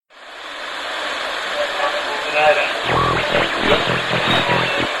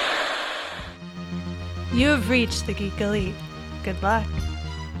You have reached the Geek Elite. Good luck.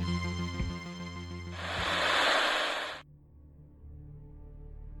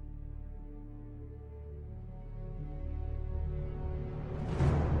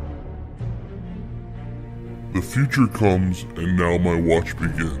 The future comes, and now my watch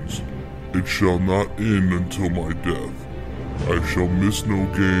begins. It shall not end until my death. I shall miss no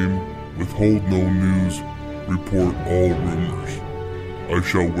game, withhold no news, report all rumors. I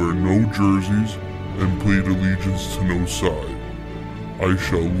shall wear no jerseys and plead allegiance to no side. I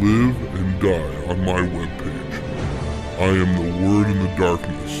shall live and die on my webpage. I am the word in the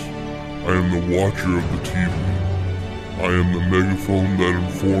darkness. I am the watcher of the TV. I am the megaphone that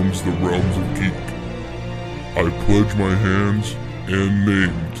informs the realms of geek. I pledge my hands and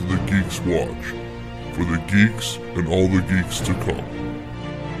name to the Geeks Watch, for the geeks and all the geeks to come.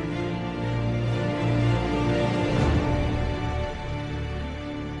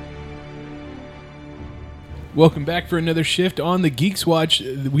 Welcome back for another shift on the Geeks Watch.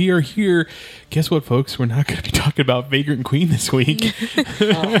 We are here. Guess what, folks? We're not going to be talking about Vagrant Queen this week.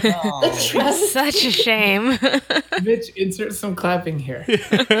 Such a shame. Mitch, insert some clapping here.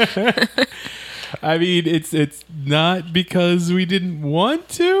 I mean, it's not because we didn't want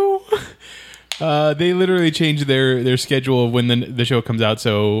to. They literally changed their schedule of when the show comes out.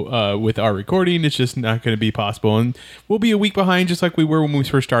 So with our recording, it's just not going to be possible. And we'll be a week behind just like we were when we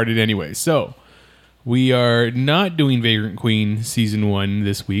first started anyway. So we are not doing Vagrant Queen Season 1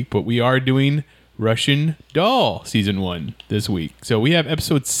 this week, but we are doing Russian Doll Season 1 this week. So we have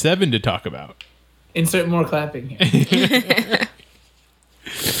Episode 7 to talk about. Insert more clapping here.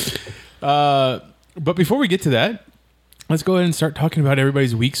 But before we get to that, let's go ahead and start talking about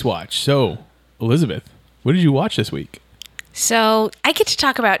everybody's week's watch. So, Elizabeth, what did you watch this week? So, I get to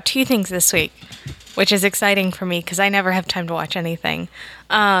talk about two things this week, which is exciting for me because I never have time to watch anything.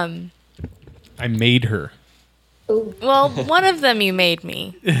 I made her. Well, one of them you made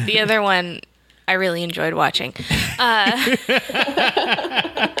me. The other one I really enjoyed watching.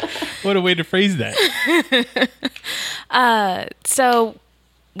 What a way to phrase that. So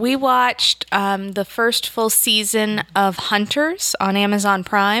we watched the first full season of Hunters on Amazon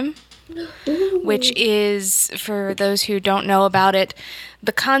Prime, which is, for those who don't know about it,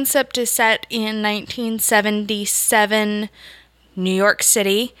 the concept is set in 1977 New York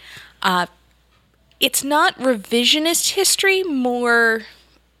City. It's not revisionist history, more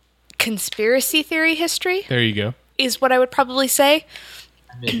conspiracy theory history. There you go. Is what I would probably say.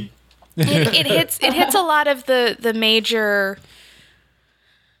 It hits a lot of the major,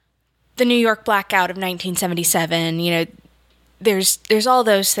 the New York blackout of 1977. You know, there's all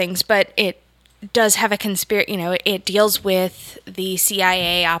those things, but it does have a conspiracy. You know, it deals with the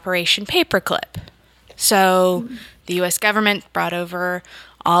CIA Operation Paperclip. So the U.S. government brought over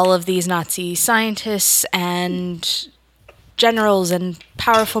all of these Nazi scientists and generals and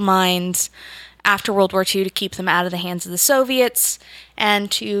powerful minds after World War II to keep them out of the hands of the Soviets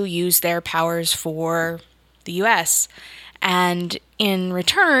and to use their powers for the U.S. And in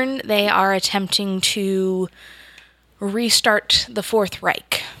return, they are attempting to restart the Fourth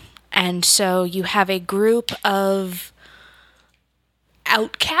Reich. And so you have a group of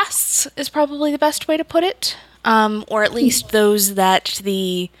outcasts, is probably the best way to put it. Or at least those that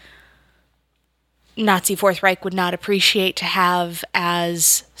the Nazi Fourth Reich would not appreciate to have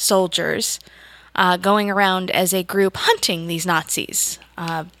as soldiers, going around as a group hunting these Nazis,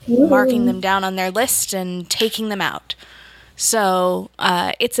 marking them down on their list and taking them out. So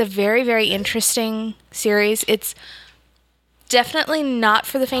it's a very, very interesting series. It's definitely not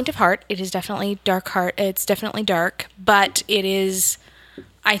for the faint of heart. It is definitely It's definitely dark, but it is,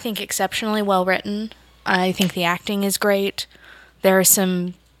 I think, exceptionally well written. I think the acting is great. There are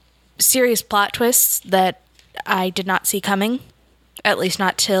some serious plot twists that I did not see coming, at least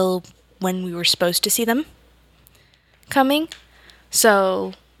not till when we were supposed to see them coming.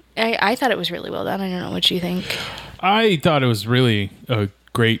 So I thought it was really well done. I don't know what you think. I thought it was really a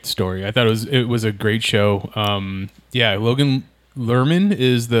great story. I thought it was a great show. Logan Lerman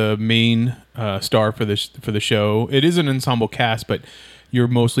is the main star for the show. It is an ensemble cast, but you're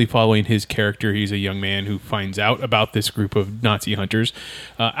mostly following his character. He's a young man who finds out about this group of Nazi hunters.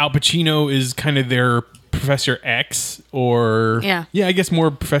 Al Pacino is kind of their Professor X, I guess more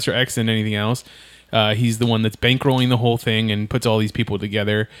Professor X than anything else. He's the one that's bankrolling the whole thing and puts all these people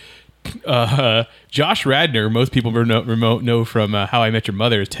together. Josh Radnor, most people know from How I Met Your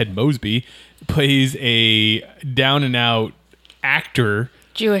Mother, as Ted Mosby, plays a down and out actor.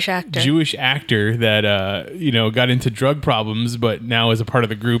 Jewish actor that, got into drug problems, but now is a part of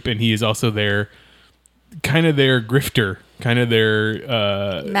the group, and he is also their kind of their grifter, kind of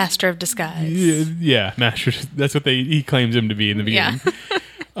their Master of disguise. yeah, master. That's what he claims him to be in the beginning.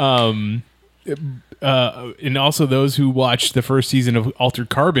 And also those who watched the first season of Altered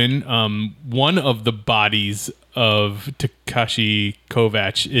Carbon, one of the bodies of Takashi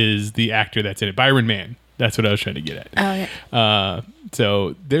Kovacs is the actor that's in it, Byron Mann. That's what I was trying to get at. Oh yeah.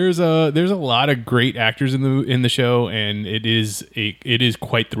 So there's a lot of great actors in the show, and it is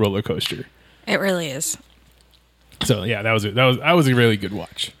quite the roller coaster. It really is. So yeah, that was a really good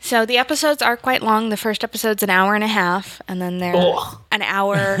watch. So the episodes are quite long. The first episode's an hour and a half, and then they're an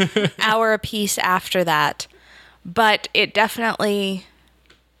hour a piece after that. But it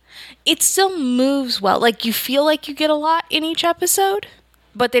still moves well. Like, you feel like you get a lot in each episode,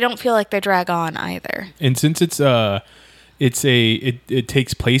 but they don't feel like they drag on either. And since it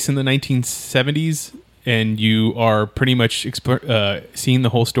takes place in the 1970s, and you are pretty much seeing the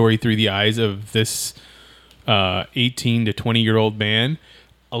whole story through the eyes of this 18 to 20-year-old man,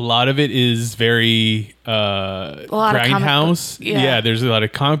 a lot of it is very grindhouse. There's a lot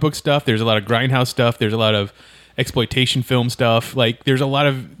of comic book stuff. There's a lot of grindhouse stuff. There's a lot of exploitation film stuff. Like, there's a lot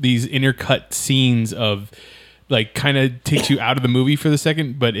of these intercut scenes of, like, kind of takes you out of the movie for the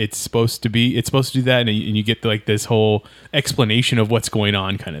second, but it's supposed to do that, and you get like this whole explanation of what's going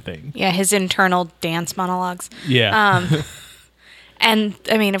on, kind of thing. Yeah, his internal dance monologues. Yeah. And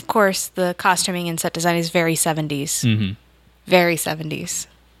I mean, of course, the costuming and set design is very 70s. Mm-hmm. Very 70s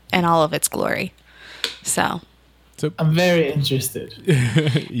in all of its glory. So I'm very interested.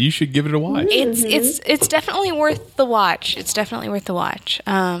 You should give it a watch. It's definitely worth the watch.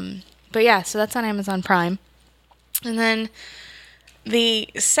 But yeah, so that's on Amazon Prime. And then the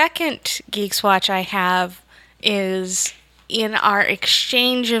second Geeks Watch I have is in our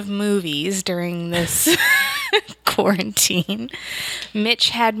exchange of movies during this quarantine. Mitch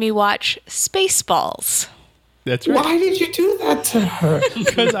had me watch Spaceballs. That's right. Why did you do that to her?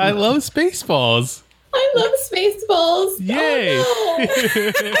 Because I love Spaceballs. I love Spaceballs. Yay!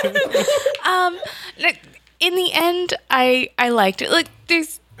 Oh, no. In the end, I liked it. Like,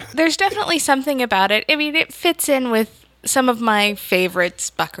 there's definitely something about it. I mean, it fits in with some of my favorites,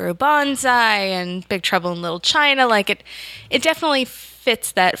 Buckaroo Banzai and Big Trouble in Little China. Like, it definitely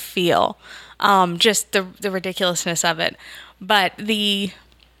fits that feel. Just the ridiculousness of it. But the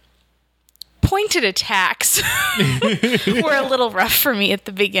pointed attacks were a little rough for me at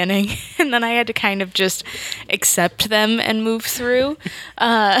the beginning. And then I had to kind of just accept them and move through.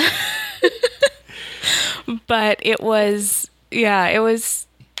 But it was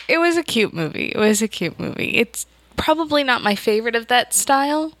a cute movie. It's probably not my favorite of that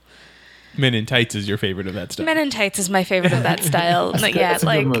style. Men in Tights is your favorite of that style. Men in Tights is my favorite of that style. That's a good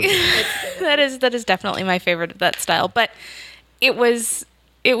movie. that is definitely my favorite of that style. But it was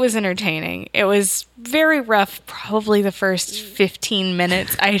entertaining. It was very rough. Probably the first 15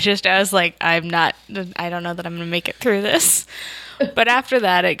 minutes. I was like, I don't know that I'm going to make it through this. But after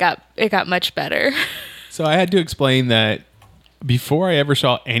that, it got much better. So I had to explain that before I ever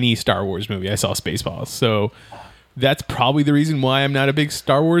saw any Star Wars movie, I saw Spaceballs. So that's probably the reason why I'm not a big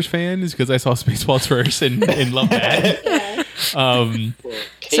Star Wars fan, is because I saw Spaceballs first and loved that.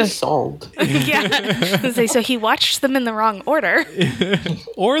 Case solved. Yeah. So he watched them in the wrong order.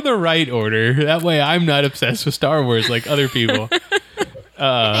 Or the right order. That way I'm not obsessed with Star Wars like other people.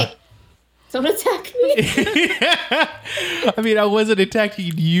 Hey, don't attack me. I mean, I wasn't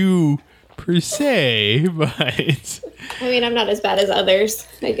attacking you per se, but I mean, I'm not as bad as others,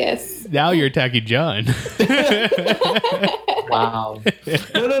 I guess. now you're attacking John. Wow.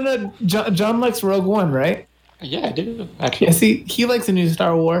 No. John likes Rogue One, right? Yeah, I do. Actually. Yeah, see, he likes the new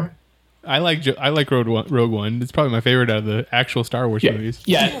Star Wars. I like Rogue One. It's probably my favorite out of the actual Star Wars movies.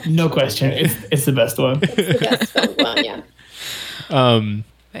 Yeah, no question. It's the best one. It's the best one, yeah.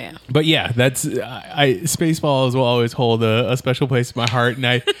 But yeah, that's Spaceballs will always hold a special place in my heart,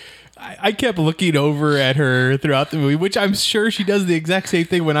 and I kept looking over at her throughout the movie, which I'm sure she does the exact same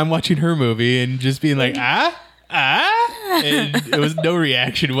thing when I'm watching her movie, and just being like, and it was no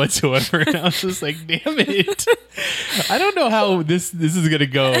reaction whatsoever. And I was just like, damn it. I don't know how this is going to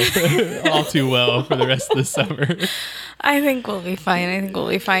go all too well for the rest of the summer. I think we'll be fine.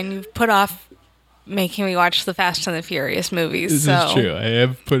 You've put off making me watch the Fast and the Furious movies. This is true. I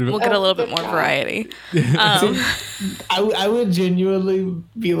have we'll get a little bit more variety. I would genuinely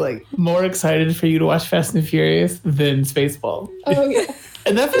be like more excited for you to watch Fast and Furious than Spaceball. Oh, yeah.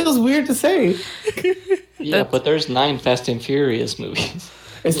 And that feels weird to say. Yeah, but there's 9 Fast and Furious movies.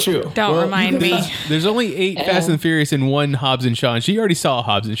 It's true. Don't remind me. There's only 8 Fast and Furious and 1 Hobbs and Shaw. And she already saw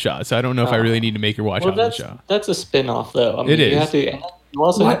Hobbs and Shaw, so I don't know if I really need to make her watch Hobbs and Shaw. That's a spin-off, though. I mean, it is. You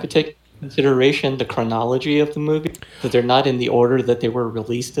also have to take consideration the chronology of the movie, that they're not in the order that they were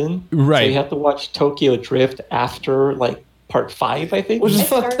released in. Right. So you have to watch Tokyo Drift after like part 5 , I think. Which is I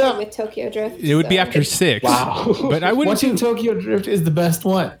fucked started up. with Tokyo Drift. It would be so- after 6. Wow. But I wouldn't. Watching Tokyo Drift is the best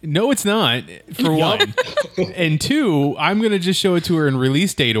one. No, it's not. For one, and two, I'm gonna just show it to her in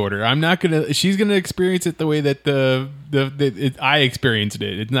release date order. I'm not gonna. She's gonna experience it the way that I experienced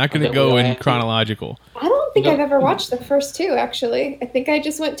it. It's not gonna That go we in all have to. chronological. I don't think I've ever watched the first two, actually. I think I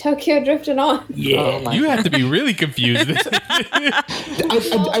just went Tokyo Drift and on. Oh my You have to be really confused.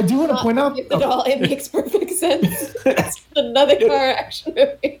 I do want to point out At all, it makes perfect sense. It's another car action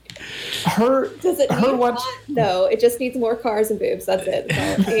movie. her Does it her need watch. plot? No, it just needs more cars and boobs. That's it.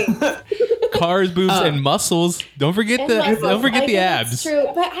 That's all it needs. Cars, boobs, and muscles. Don't forget And the muscles. don't forget I the guess abs. It's true,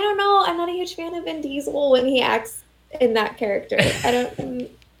 but I don't know. I'm not a huge fan of Vin Diesel when he acts in that character. I don't.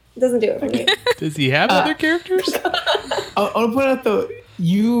 Doesn't do it for me. Does he have other characters? I want to point out though,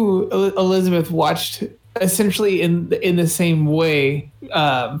 you Elizabeth watched essentially in the same way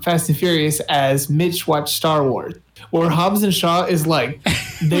Fast and Furious as Mitch watched Star Wars, where Hobbs and Shaw is like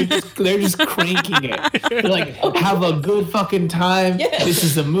they're just cranking it. They're like, have a good fucking time. Yes. This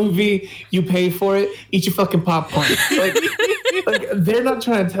is a movie. You pay for it. Eat your fucking popcorn. Like they're not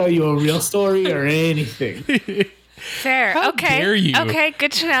trying to tell you a real story or anything. Fair. How okay. dare you. Okay.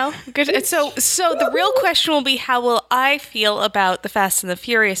 Good to know. Good. So the real question will be, how will I feel about the Fast and the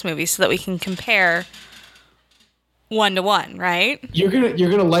Furious movies, so that we can compare 1 to 1, right? You're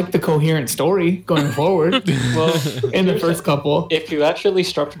gonna like the coherent story going forward. Well, In the first couple. if you actually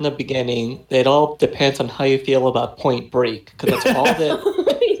start from the beginning, it all depends on how you feel about Point Break, because that's all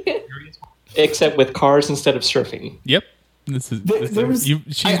that, except with cars instead of surfing. Yep. This is. There was-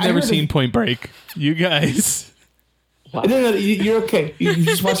 She's I never heard seen of- Point Break. You guys. No, you're okay. You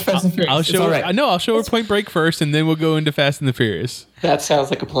just watch Fast and Furious. I'll It's show all her. right. No, I'll show her Point Break first, and then we'll go into Fast and the Furious. That sounds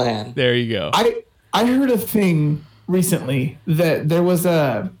like a plan. There you go. I heard a thing recently that there's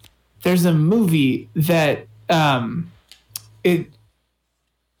a movie that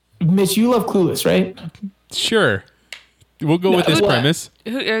Mitch, you love Clueless, right? Sure. We'll go with this what? premise.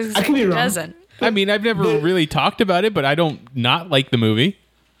 Who is, I could be wrong. Doesn't. I mean, I've never really talked about it, but I don't not like the movie.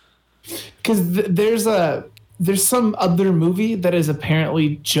 Because there's some other movie that is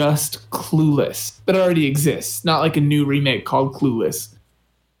apparently just Clueless that already exists, not like a new remake called Clueless.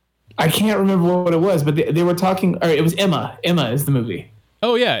 I can't remember what it was, but they were talking. Or it was Emma. Emma is the movie.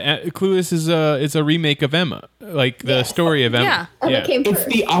 Oh yeah, Clueless is a remake of Emma, like the story of Emma. Yeah. Emma came It's first.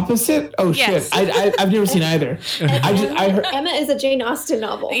 the opposite. Oh Yes. shit! I've never seen either. I heard. Emma is a Jane Austen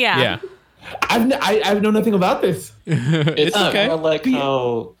novel. Yeah. Yeah. I've known nothing about this. It's okay. kind of like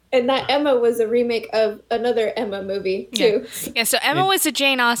how And that Emma was a remake of another Emma movie, too. Yeah, so Emma was a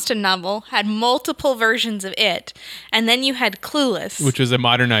Jane Austen novel, had multiple versions of it, and then you had Clueless, Which was a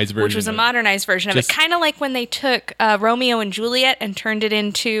modernized version. which was a of it. modernized version of Just- it. Kind of like when they took Romeo and Juliet and turned it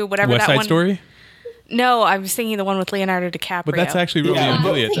into whatever West that Side one. Story. No, I was thinking the one with Leonardo DiCaprio. But that's actually Romeo Yeah, and but-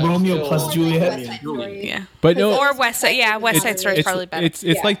 Juliet. though. Romeo plus West Juliet. Side Story. Yeah. But no, Or West Side. Yeah, West Side Story is probably better. It's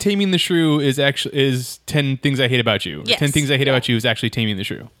Yeah. like Taming the Shrew is 10 Things I Hate About You. Yes. 10 Things I Hate About You is actually Taming the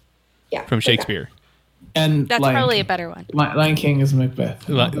Shrew Yeah. from Shakespeare. And That's Lion probably King. a better one. Lion King is Macbeth.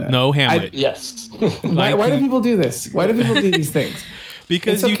 No, Hamlet. yes. Why do people do this? Why do people do these things?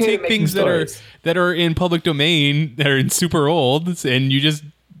 Because It's you okay to take make things new stories. that are in public domain, that are in super old, and you just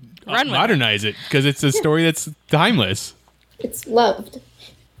Run with it. modernize it because it's a story that's timeless. It's loved.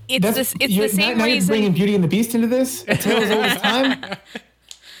 It's it's the same now you're reason. bringing Beauty and the Beast into this. A Tale as Old as Time.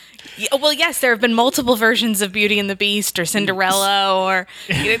 Yeah, well, yes, there have been multiple versions of Beauty and the Beast or Cinderella or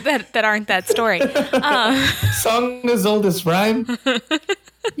that aren't that story. Song as old as rhyme.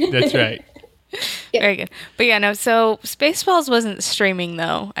 That's right. Very good. But yeah, no, so Spaceballs wasn't streaming,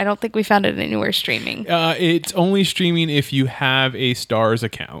 though. I don't think we found it anywhere streaming. It's only streaming if you have a Stars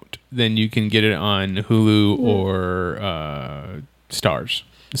account. Then you can get it on Hulu or Stars,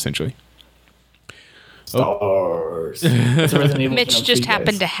 essentially. Stars. That's a Resident Evil Mitch film just for you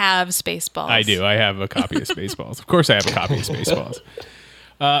happened to guys. have Spaceballs. I do. I have a copy of Spaceballs. Of course, I have a copy of Spaceballs.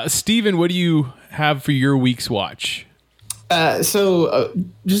 Steven, what do you have for your week's watch? Just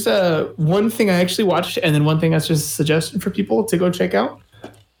one thing I actually watched, and then one thing that's just a suggestion for people to go check out.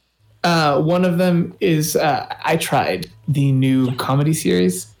 One of them is I tried the new comedy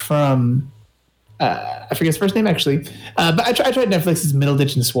series from I forget his first name actually, but I tried Netflix's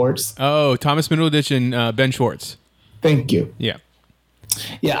Middleditch and Schwartz. Oh, Thomas Middleditch and Ben Schwartz. Thank you. Yeah.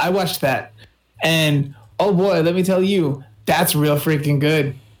 Yeah, I watched that, and oh boy, let me tell you, that's real freaking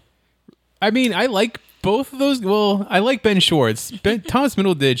good. I mean, I like both of those. Well, I like Ben Schwartz. Thomas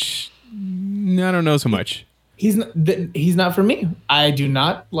Middleditch, I don't know so much. he's not for me. I do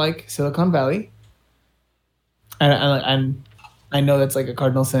not like Silicon Valley. I know that's like a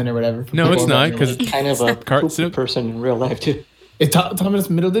cardinal sin or whatever. No, it's not, because kind of a poopy person in real life too. Is Thomas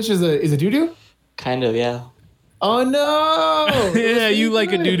Middleditch is a doo-doo? Kind of, yeah. Oh no! Yeah, you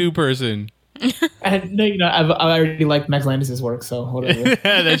like a doo-doo person. And no, I already like Max Landis' work, so whatever.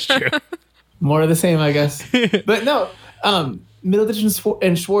 Yeah, that's true. More of the same, I guess. But no, Middleditch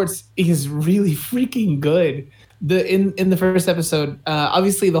and Schwartz is really freaking good. In the first episode,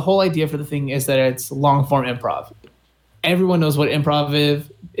 obviously the whole idea for the thing is that it's long form improv. Everyone knows what improv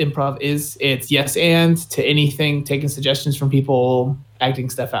is. It's yes and to anything, taking suggestions from people, acting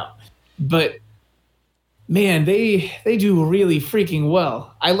stuff out. But man, they do really freaking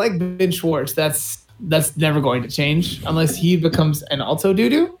well. I like Ben Schwartz. That's never going to change unless he becomes an alto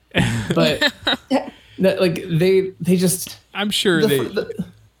doo-doo. But they just. I'm sure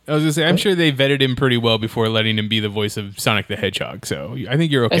I was gonna say, I'm sure they vetted him pretty well before letting him be the voice of Sonic the Hedgehog. So I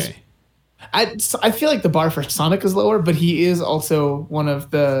think you're okay. I feel like the bar for Sonic is lower, but he is also one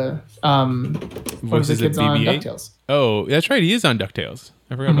of the voices of on BB-8. DuckTales. Oh, that's right. He is on DuckTales.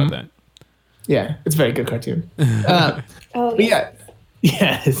 I forgot about that. Yeah, it's a very good cartoon. Oh, but yeah,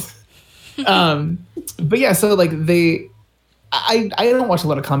 yes. But yeah, so like I don't watch a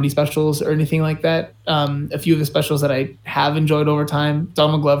lot of comedy specials or anything like that. A few of the specials that I have enjoyed over time,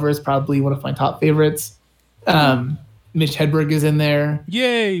 Donald Glover is probably one of my top favorites. Mitch Hedberg is in there.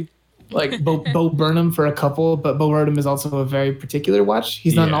 Yay! Like Bo Burnham for a couple, but Bo Burnham is also a very particular watch.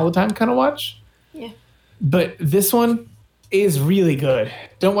 He's not an all the time kind of watch. Yeah. But this one is really good.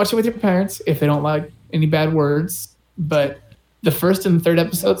 Don't watch it with your parents if they don't like any bad words. But the first and third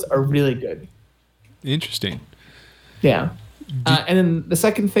episodes are really good. Interesting. Yeah. And then the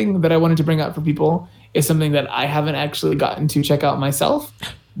second thing that I wanted to bring up for people is something that I haven't actually gotten to check out myself,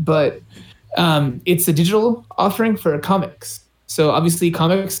 but it's a digital offering for comics. So obviously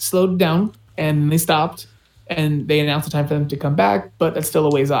comics slowed down and they stopped and they announced the time for them to come back, but that's still a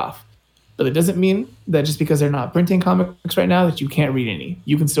ways off. But it doesn't mean that just because they're not printing comics right now that you can't read any.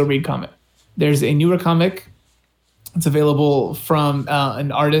 You can still read comic. There's a newer comic. It's available from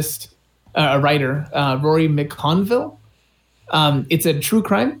an artist, a writer, Rory McConville. It's a true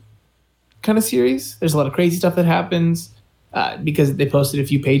crime kind of series. There's a lot of crazy stuff that happens because they posted a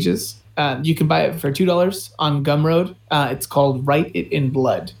few pages. You can buy it for $2 on Gumroad. It's called Write It in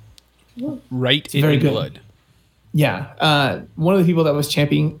Blood. Write It in Blood. Yeah. One of the people that was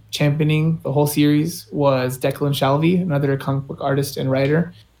championing the whole series was Declan Shalvey, another comic book artist and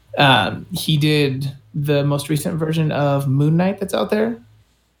writer. He did the most recent version of Moon Knight that's out there.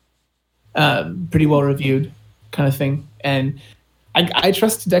 Pretty well reviewed kind of thing. And I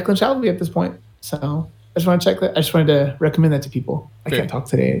trust Declan Shalvey at this point. So I just want to check that. I just wanted to recommend that to people. I can't talk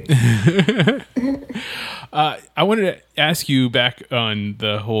today. I wanted to ask you back on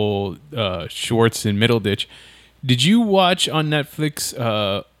the whole Schwartz and Middleditch. Did you watch on Netflix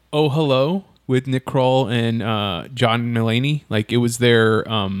Oh Hello with Nick Kroll and John Mulaney? Like, it was their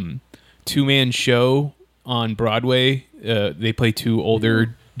two-man show on Broadway. They play two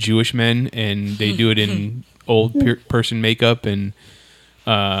older Jewish men, and they do it in old person makeup, and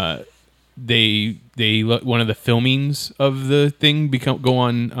they let one of the filmings of the thing go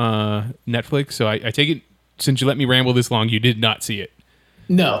on Netflix. So I take it, since you let me ramble this long, you did not see it.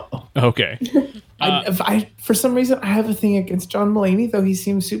 No. Okay. I for some reason I have a thing against John Mulaney, though he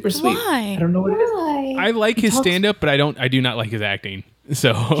seems super sweet. Why? I don't know what it is. I like his stand-up, but I do not like his acting.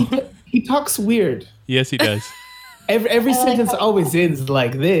 So he talks weird. Yes, he does. Every sentence always ends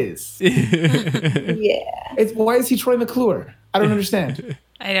like this. Yeah. Why is he Troy McClure? I don't understand.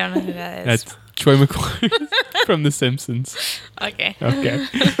 I don't know who that is. That's Troy McClure from The Simpsons. Okay.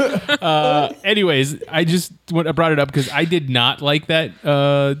 Anyways, I brought it up because I did not like that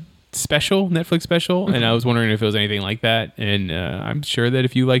Netflix special, and I was wondering if it was anything like that. And I'm sure that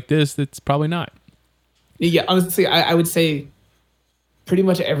if you like this, that's probably not. Yeah, honestly, I would say pretty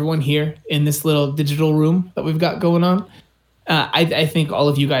much everyone here in this little digital room that we've got going on, I think all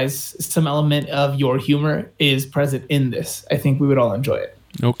of you guys, some element of your humor is present in this. I think we would all enjoy it.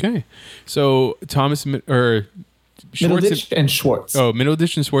 Okay. So Schwartz Middleditch and Schwartz. Oh,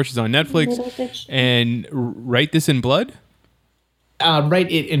 Middleditch and Schwartz is on Netflix. And Write This in Blood?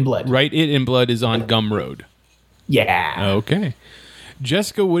 Write It in Blood. Write It in Blood is on Gumroad. Yeah. Okay.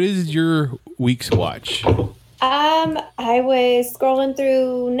 Jessica, what is your week's watch? I was scrolling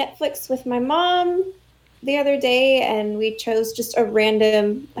through Netflix with my mom the other day, and we chose just saw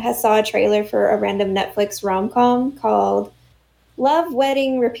a trailer for a random Netflix rom-com called Love,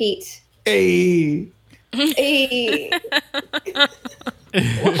 Wedding, Repeat. Hey. Hey.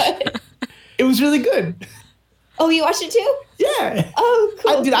 What? It was really good. Oh, you watched it too? Yeah. Oh,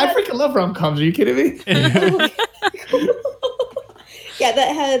 cool. I freaking love rom-coms. Are you kidding me? Yeah,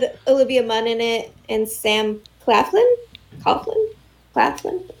 that had Olivia Munn in it and Sam Claflin.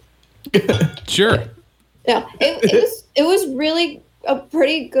 Sure. No, it was really a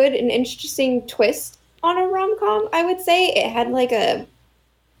pretty good and interesting twist on a rom-com, I would say. It had like a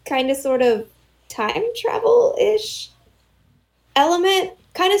kind of sort of time travel-ish element.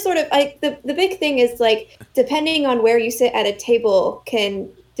 Kind of sort of like the big thing is like depending on where you sit at a table can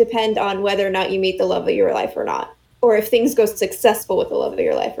depend on whether or not you meet the love of your life or not, or if things go successful with the love of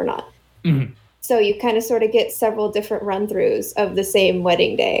your life or not. Mm-hmm. So you kind of sort of get several different run-throughs of the same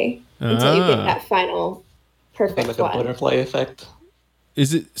wedding day until you get that final perfect Like a one. butterfly effect.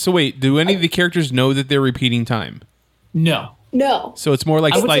 Is it so? Wait, do any of the characters know that they're repeating time? No. No. So it's more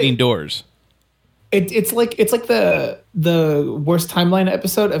like I would sliding say- doors. It's like the worst timeline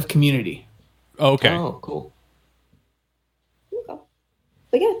episode of Community. Oh, okay. Oh, cool. Okay.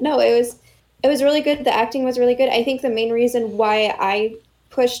 But yeah, no, it was really good. The acting was really good. I think the main reason why I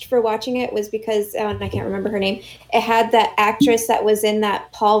pushed for watching it was because and I can't remember her name. It had that actress that was in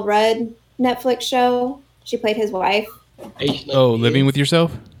that Paul Rudd Netflix show. She played his wife. Oh, Living with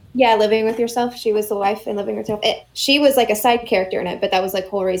Yourself? Yeah, Living with Yourself. She was the wife in Living with Yourself. She was like a side character in it, but that was like the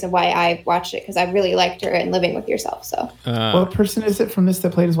whole reason why I watched it because I really liked her in Living with Yourself. So What person is it from this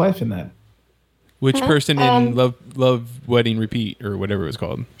that played his wife in that? Which person in Love, Wedding, Repeat, or whatever it was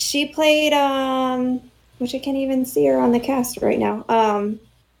called? she played which I can't even see her on the cast right now.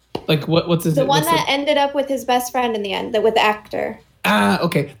 Like what's his The one what's that ended up with his best friend in the end, with the actor.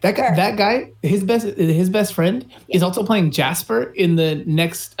 Okay. That guy, his best friend is also playing Jasper in the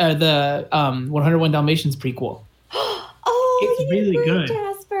next the 101 Dalmatians prequel. Oh, It's you really like good.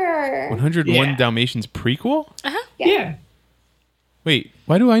 Jasper. 101 Yeah. Dalmatians prequel? Yeah. Wait,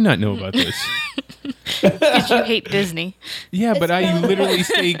 why do I not know about this? Because you hate Disney. Yeah, but I Cruella de literally Vil,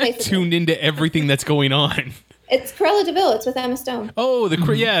 stay basically. tuned into everything that's going on. It's Cruella de Vil. It's with Emma Stone. Oh,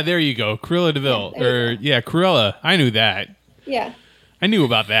 yeah, there you go. Cruella de Vil. Yeah, there you go. Cruella. I knew that. Yeah. I knew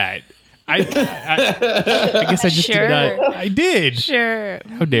about that. I guess I just Sure. did not. I did. Sure.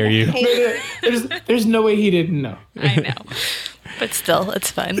 How dare you? Hey, There's no way he didn't know. I know. But still,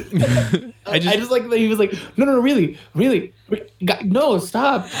 it's fun. I just like that he was like, no, really, no,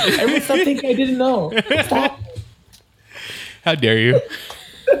 stop. Everyone stop thinking I didn't know. Stop. How dare you?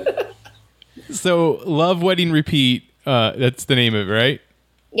 So, Love, Wedding, Repeat. That's the name of it, right?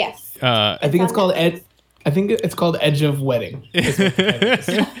 yes. I think it's called Edge of Wedding. I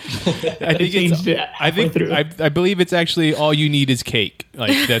think changed it I think halfway through. I believe it's actually All You Need Is Cake.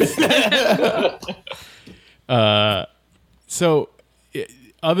 Like that's. So,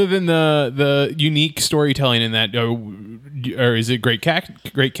 other than the unique storytelling in that, or is it great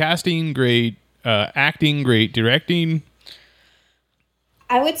casting, great acting, great directing?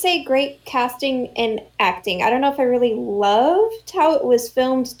 I would say great casting and acting. I don't know if I really loved how it was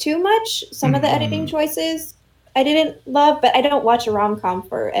filmed too much. Some of the editing choices I didn't love, but I don't watch a rom-com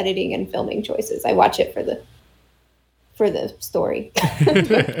for editing and filming choices. I watch it for the story.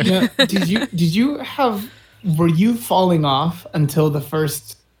 Now, were you falling off until the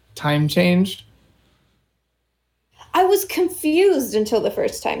first time change? I was confused until the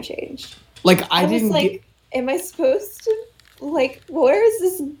first time change. Like I was like, am I supposed to, like, where is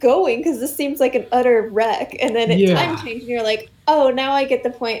this going? Because this seems like an utter wreck. And then it time changed, and you're like, oh, now I get the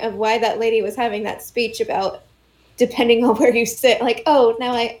point of why that lady was having that speech about depending on where you sit. Like,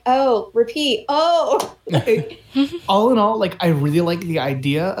 repeat. Like, all in all, like, I really like the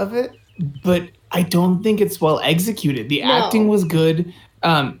idea of it, but I don't think it's well executed. The acting was good.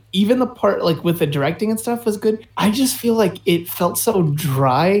 Even the part, like, with the directing and stuff was good. I just feel like it felt so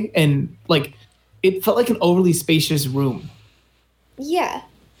dry and, like, it felt like an overly spacious room. Yeah.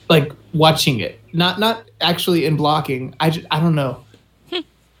 Like, watching it. Not actually in blocking. I don't know. I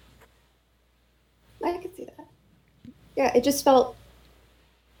could see that. Yeah, it just felt,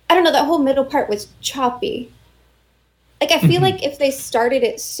 I don't know, that whole middle part was choppy. Like, I feel like if they started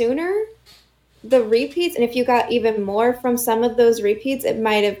it sooner, the repeats, and if you got even more from some of those repeats, it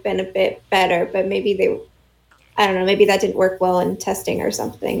might have been a bit better, but maybe I don't know, maybe that didn't work well in testing or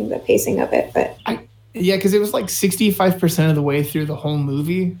something, the pacing of it, but... Yeah, because it was like 65% of the way through the whole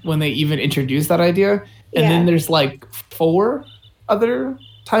movie when they even introduced that idea. And then there's like 4 other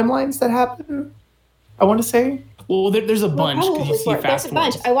timelines that happen, I want to say. Well, there's a bunch because you see there's a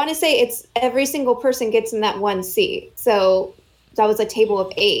bunch. I want to say it's every single person gets in that one seat. So that was a table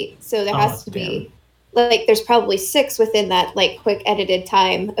of 8. So there has to be, like, there's probably 6 within that, like, quick edited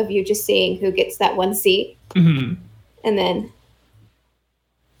time of you just seeing who gets that one seat. Mm-hmm. And then,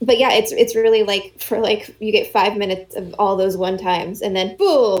 but yeah, it's really like for like you get 5 minutes of all those one times, and then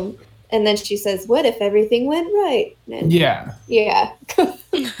boom, and then she says, "What if everything went right?" And Yeah.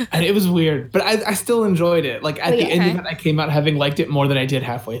 And it was weird, but I still enjoyed it. Like at the end of it, I came out having liked it more than I did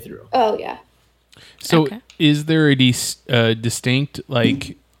halfway through. Oh yeah. So is there a distinct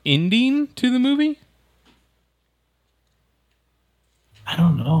like ending to the movie? I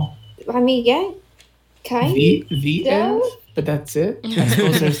don't know. I mean, yeah, kind the end, but that's it. I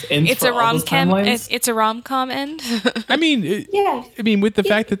suppose there's ends It's for a all those rom-com. timelines. It's a rom-com end. I mean, Yeah. I mean, with the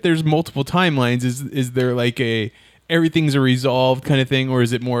fact that there's multiple timelines, is there like a everything's a resolved kind of thing, or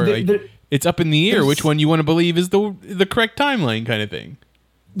is it more like it's up in the air which one you want to believe is the correct timeline kind of thing?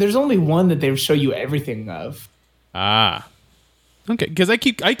 There's only one that they show you everything of. Ah, okay. Because I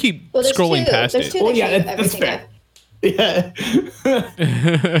keep Well, there's scrolling two. past There's it. two that show you that's everything fair. of. Yeah.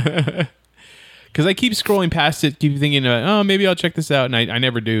 Because I keep scrolling past it, keep thinking, oh, maybe I'll check this out, and I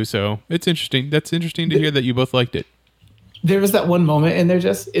never do. So it's interesting. That's interesting to hear that you both liked it. There was that one moment in there,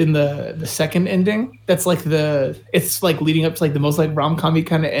 just in the second ending. That's like it's like leading up to like the most like rom-com-y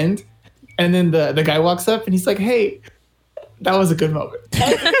kind of end, and then the guy walks up and he's like, "Hey, that was a good moment."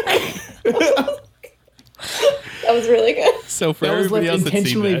 That was really good. So for That was everybody left else that's seen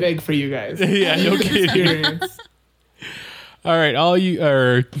intentionally that, vague for you guys. yeah, no kidding. Experience. All right, all you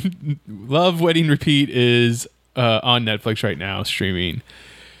are Love Wedding Repeat is on Netflix right now streaming.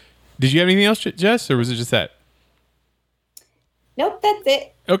 Did you have anything else, Jess, or was it just that? Nope, that's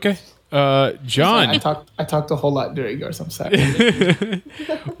it. Okay, John, I talked a whole lot during yours. I'm sorry.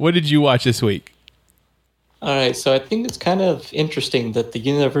 what did you watch this week? All right, so I think it's kind of interesting that the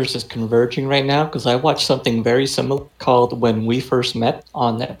universe is converging right now because I watched something very similar called When We First Met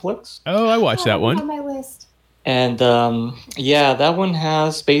on Netflix. Oh, I watched that On one. my list. And yeah, that one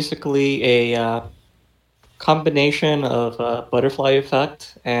has basically a combination of Butterfly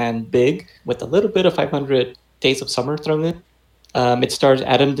Effect and Big with a little bit of 500 Days of Summer thrown in. It stars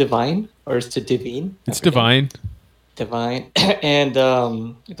Adam Devine, or is it Devine? It's Divine. Divine. And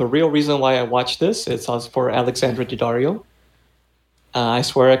the real reason why I watched this is for Alexandra Daddario. I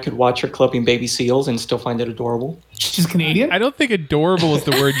swear I could watch her clubbing baby seals and still find it adorable. She's Canadian. I don't think adorable is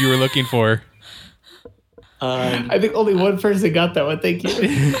the word you were looking for. I think only one person got that one. Thank you.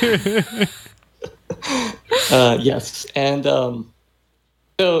 Yes. And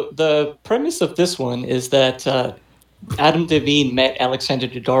so the premise of this one is that Adam Devine met Alexandra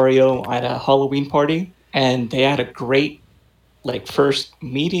Daddario at a Halloween party, and they had a great first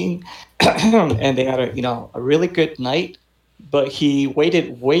meeting, and they had a really good night. But he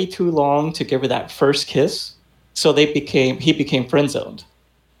waited way too long to give her that first kiss, so he became friend zoned.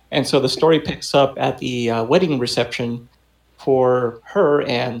 And so the story picks up at the wedding reception for her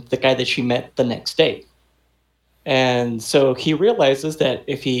and the guy that she met the next day. And so he realizes that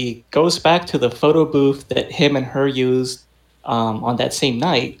if he goes back to the photo booth that him and her used on that same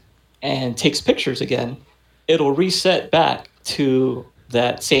night and takes pictures again, it'll reset back to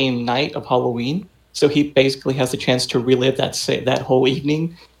that same night of Halloween. So he basically has a chance to relive that whole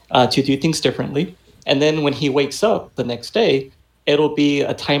evening to do things differently. And then when he wakes up the next day, it'll be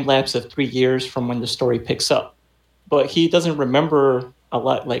a time lapse of 3 years from when the story picks up. But he doesn't remember a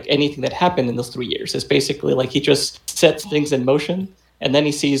lot, anything that happened in those 3 years. It's basically he just sets things in motion, and then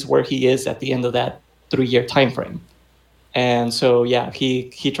he sees where he is at the end of that 3-year time frame. And so, yeah,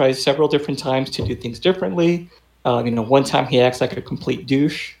 he tries several different times to do things differently. One time he acts like a complete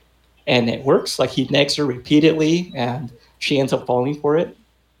douche, and it works. He nags her repeatedly, and she ends up falling for it.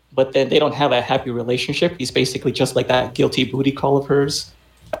 But then they don't have a happy relationship. He's basically just like that guilty booty call of hers.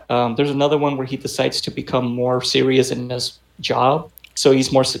 There's another one where he decides to become more serious in his job. So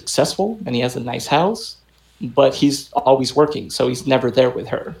he's more successful and he has a nice house, but he's always working. So he's never there with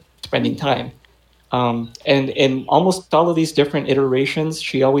her, spending time. And in almost all of these different iterations,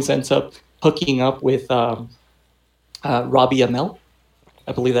 she always ends up hooking up with Robbie Amell.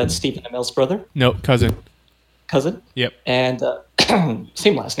 I believe that's Stephen Amell's brother. No, cousin. Yep. And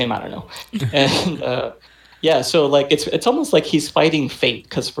same last name, I don't know. And yeah, so it's almost like he's fighting fate,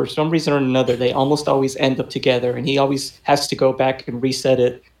 because for some reason or another they almost always end up together, and he always has to go back and reset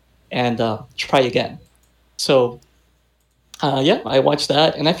it and try again. So yeah, I watched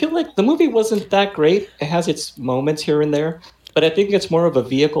that, and I feel like the movie wasn't that great. It has its moments here and there, but I think it's more of a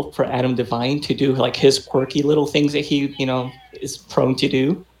vehicle for Adam Devine to do his quirky little things that he is prone to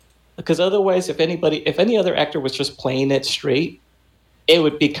do. Because otherwise, if any other actor was just playing it straight, it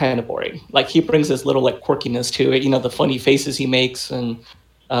would be kind of boring. He brings this little quirkiness to it, the funny faces he makes, and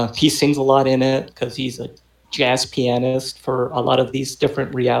he sings a lot in it because he's a jazz pianist for a lot of these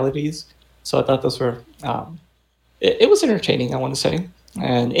different realities. So I thought those were, it was entertaining, I want to say.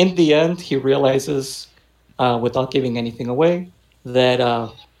 And in the end, he realizes, without giving anything away,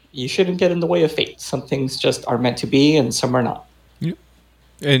 that you shouldn't get in the way of fate. Some things just are meant to be, and some are not. Yep.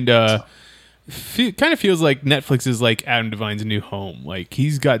 And kind of feels like Netflix is like Adam Devine's new home. Like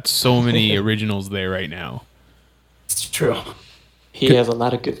he's got so many originals there right now. It's true. He has a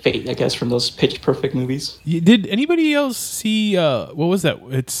lot of good fate, I guess, from those Pitch Perfect movies. Did anybody else see what was that?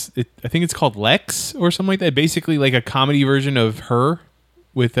 I think it's called Lex or something like that. Basically, like a comedy version of Her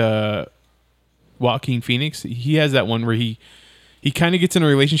with Joaquin Phoenix. He has that one where he kind of gets in a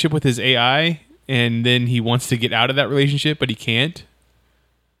relationship with his AI, and then he wants to get out of that relationship, but he can't.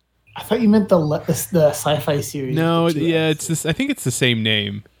 I thought you meant the sci-fi series. No, yeah, it's this. I think it's the same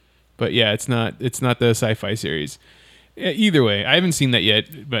name, but yeah, it's not the sci-fi series. Either way, I haven't seen that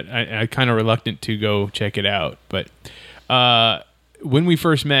yet, but I'm kind of reluctant to go check it out. But when we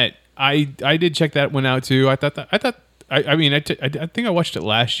first met, I did check that one out too. I think I watched it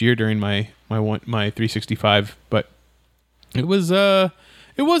last year during my 365, but it was good.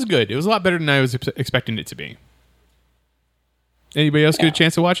 It was a lot better than I was expecting it to be. Anybody else get a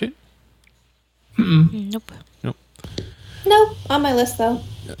chance to watch it? Nope. Nope, on my list though.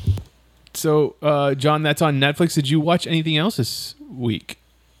 So, John, that's on Netflix. Did you watch anything else this week?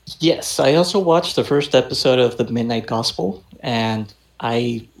 Yes, I also watched the first episode of The Midnight Gospel, and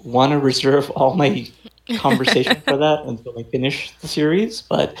I want to reserve all my conversation for that until I finish the series,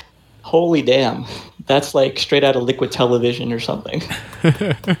 but holy damn, that's like straight out of Liquid Television or something.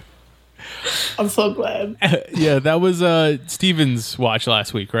 I'm so glad. Yeah, that was Steven's watch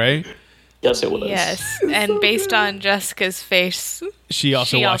last week, right? Yes, it was. Yes, and based on Jessica's face, she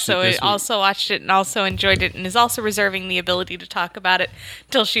also watched it and also enjoyed it, and is also reserving the ability to talk about it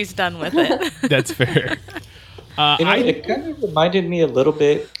till she's done with it. That's fair. It kind of reminded me a little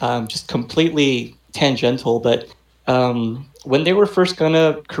bit, just completely tangential, but when they were first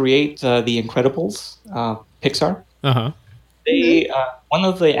gonna create The Incredibles, Pixar, they one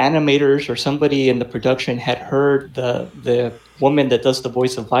of the animators or somebody in the production had heard the woman that does the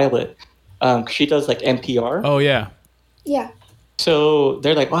voice of Violet. She does like NPR. Oh yeah. Yeah. So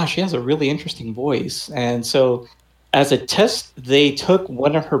they're like, wow, she has a really interesting voice. And so as a test, they took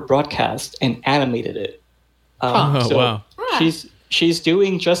one of her broadcasts and animated it. Wow. She's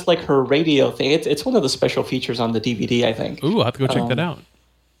doing just like her radio thing. It's one of the special features on the DVD, I think. Ooh, I'll have to go check that out.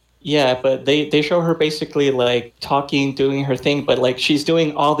 Yeah, but they show her basically like talking, doing her thing, but like she's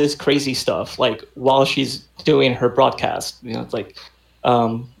doing all this crazy stuff like while she's doing her broadcast. You know, it's like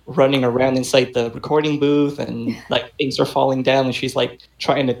running around inside the recording booth and like things are falling down and she's like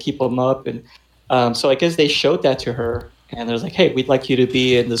trying to keep them up. And so I guess they showed that to her and they're like, hey, we'd like you to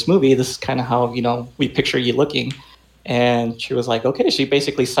be in this movie. This is kind of how, you know, we picture you looking. And she was like, okay. She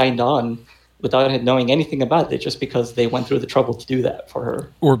basically signed on without knowing anything about it just because they went through the trouble to do that for her.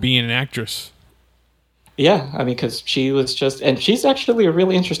 Or being an actress. Yeah, I mean, because she was just... And she's actually a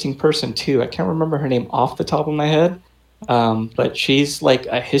really interesting person, too. I can't remember her name off the top of my head. But she's like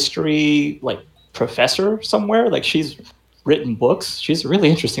a history like professor somewhere. Like she's written books. She's a really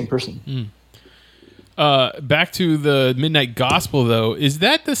interesting person. Back to the Midnight Gospel, though. Is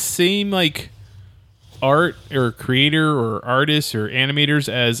that the same like art or creator or artist or animators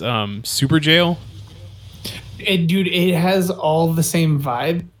as Super Jail? It has all the same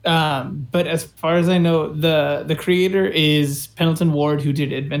vibe. But as far as I know, the creator is Pendleton Ward, who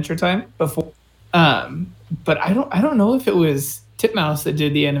did Adventure Time before. But I don't know if it was Titmouse that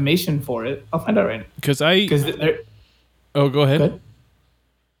did the animation for it. I'll find out right now. Oh, go ahead.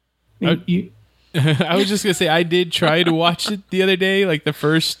 You I was just gonna say I did try to watch it the other day, like the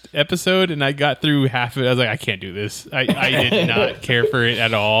first episode, and I got through half of it. I was like, I can't do this. I did not care for it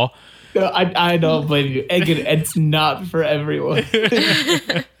at all. No, I don't blame you. Again, it's not for everyone.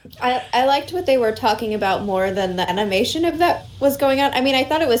 I liked what they were talking about more than the animation of that was going on. I mean, I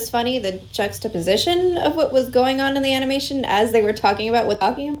thought it was funny, the juxtaposition of what was going on in the animation as they were talking about what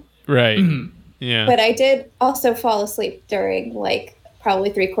talking about. Right. Mm-hmm. Yeah. But I did also fall asleep during like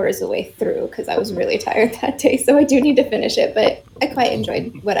probably 3/4 of the way through because I was really tired that day. So I do need to finish it, but I quite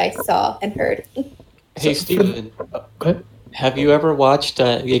enjoyed what I saw and heard. Hey, Steven. Have you ever watched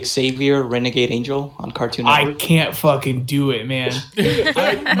Xavier Renegade Angel on Cartoon Network? I can't fucking do it, man.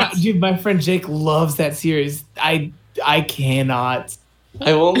 My friend Jake loves that series. I cannot.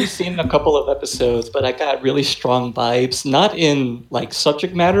 I've only seen a couple of episodes, but I got really strong vibes. Not in like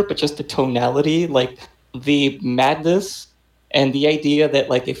subject matter, but just the tonality, like the madness, and the idea that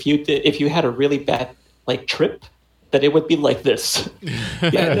like if you had a really bad like trip, that it would be like this.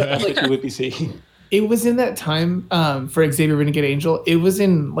 That's like you would be seeing. it was in that time for Xavier Renegade Angel. It was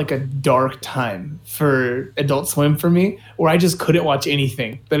in like a dark time for Adult Swim for me, where I just couldn't watch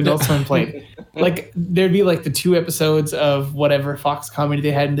anything that Adult Swim played. Like there'd be like the 2 episodes of whatever Fox comedy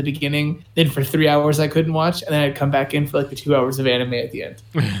they had in the beginning. Then for 3 hours I couldn't watch, and then I'd come back in for like the 2 hours of anime at the end.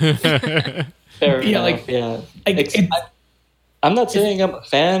 Fair Yeah, enough, like- yeah. Like, I'm not saying I'm a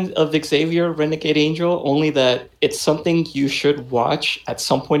fan of Xavier Renegade Angel, only that it's something you should watch at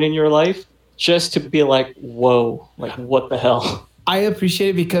some point in your life, just to be like, whoa, like what the hell? I appreciate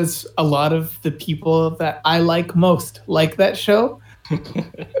it because a lot of the people that I like most like that show.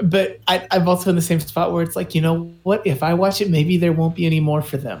 But I'm also in the same spot where it's like, you know what? If I watch it, maybe there won't be any more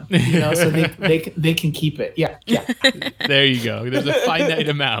for them. You know, so they can keep it. Yeah. There you go. There's a finite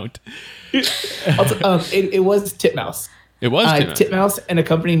amount. Also, it was Titmouse. It was Titmouse. Titmouse and a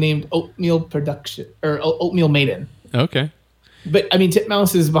company named Oatmeal Production or Oatmeal Maiden. Okay. But I mean,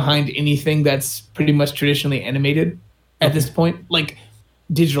 Titmouse is behind anything that's pretty much traditionally animated at this point, like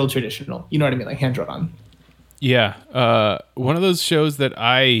digital traditional. You know what I mean, like hand drawn. Yeah. One of those shows that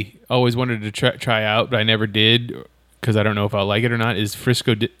I always wanted to try out, but I never did because I don't know if I'll like it or not, is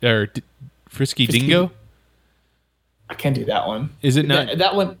Frisky Dingo. I can't do that one. Is it not?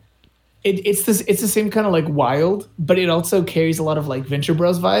 That one? It's the same kind of like wild, but it also carries a lot of like Venture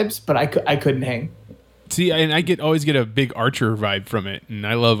Bros vibes. But I couldn't hang. See, and I always get a big Archer vibe from it, and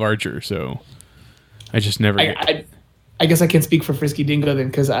I love Archer, so I just never. I guess I can't speak for Frisky Dingo then,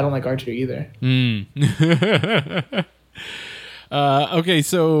 because I don't like Archer either. Okay,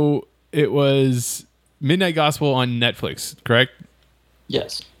 so it was Midnight Gospel on Netflix, correct?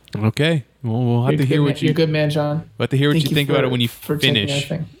 Yes. Okay, well we'll have to hear what You're a good man, John. We'll have to hear what you think about it when you for checking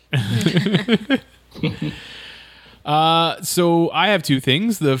finish. everything. So I have 2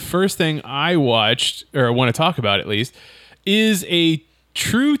 things. The first thing I watched, or I want to talk about at least, is a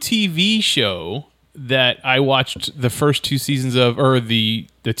true TV show that I watched the first 2 seasons of, or the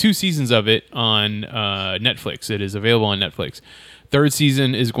 2 seasons of it on Netflix. It is available on Netflix. 3rd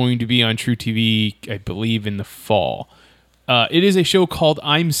season is going to be on True TV, I believe, in the fall. It is a show called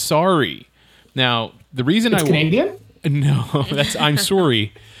I'm Sorry. Now, the reason It's Canadian? No, that's I'm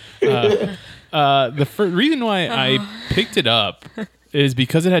Sorry. The reason why I picked it up is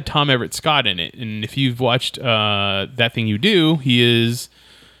because it had Tom Everett Scott in it, and if you've watched That Thing You Do, he is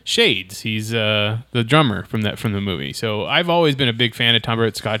Shades. He's the drummer from the movie. So I've always been a big fan of Tom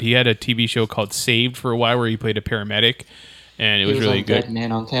Everett Scott. He had a TV show called Saved for a while where he played a paramedic, and it was really good. Dead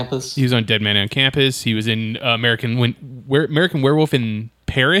Man on Campus. He was on Dead Man on Campus. He was in American Werewolf in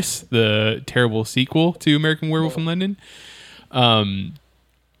Paris, the terrible sequel to American Werewolf in London.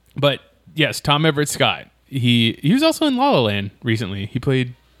 But yes, Tom Everett Scott. He was also in La La Land recently. He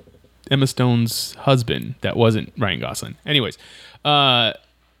played Emma Stone's husband. That wasn't Ryan Gosling. Anyways,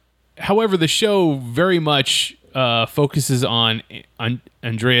 however, the show very much focuses on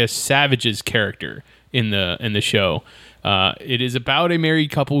Andrea Savage's character in the show. It is about a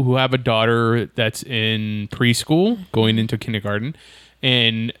married couple who have a daughter that's in preschool, going into kindergarten,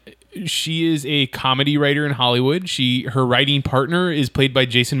 and she is a comedy writer in Hollywood. Her writing partner is played by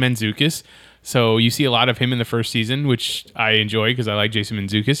Jason Mantzoukas. So you see a lot of him in the first season, which I enjoy because I like Jason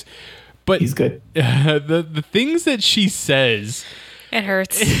Mantzoukas. But He's good. The things that she says, It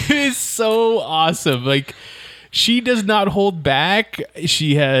hurts. is so awesome. Like, she does not hold back.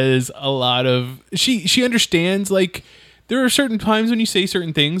 She has a lot of she understands, like, there are certain times when you say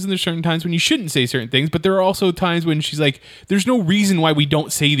certain things and there's certain times when you shouldn't say certain things, but there are also times when she's like, there's no reason why we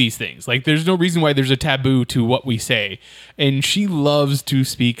don't say these things. Like, there's no reason why there's a taboo to what we say. And she loves to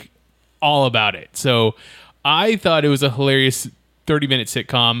speak all about it. So I thought it was a hilarious 30-minute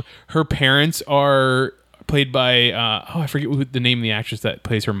sitcom. Her parents are played by I forget the name of the actress that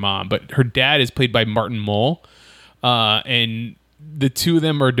plays her mom, but her dad is played by Martin Mull, and the two of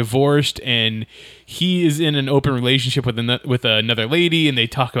them are divorced, and he is in an open relationship with another lady, and they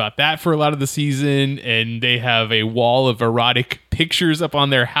talk about that for a lot of the season, and they have a wall of erotic pictures up on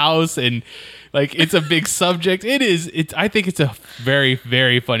their house, and like, it's a big subject. I think it's a very,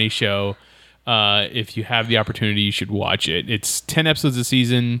 very funny show. If you have the opportunity, you should watch it. It's 10 episodes a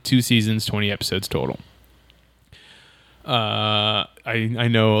season, 2 seasons, 20 episodes total. I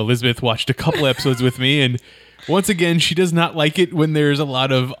know Elizabeth watched a couple episodes with me, and once again, she does not like it when there's a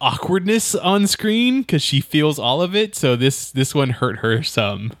lot of awkwardness on screen because she feels all of it. So this one hurt her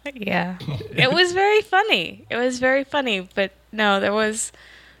some. Yeah. It was very funny. But no, there was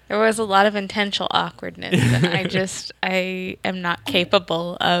a lot of intentional awkwardness, and I am not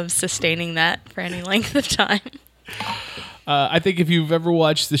capable of sustaining that for any length of time. I think if you've ever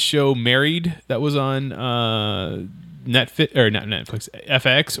watched the show Married that was on Netflix or not Netflix,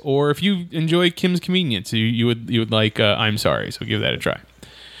 FX, or if you enjoy Kim's Convenience, you would like I'm Sorry. So give that a try.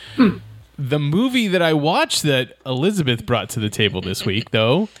 The movie that I watched that Elizabeth brought to the table this week,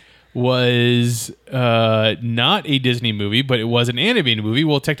 though, was not a Disney movie, but it was an animated movie.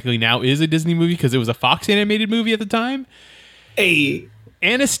 Well, technically now is a Disney movie because it was a Fox animated movie at the time. Hey.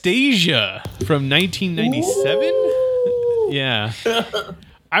 Anastasia from 1997. Ooh. Yeah.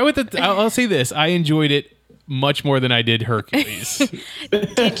 I'll say this. I enjoyed it much more than I did Hercules.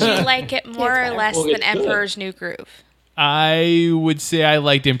 Did you like it more or less than Emperor's New Groove? I would say I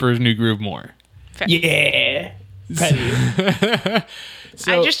liked Emperor's New Groove more. Fair. Yeah.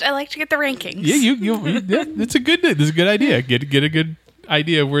 So, I like to get the rankings. Yeah, that's a good idea. Get a good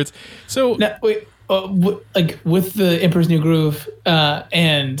idea of where it's. So now, wait, like with the Emperor's New Groove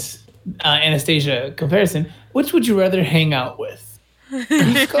and Anastasia comparison, which would you rather hang out with,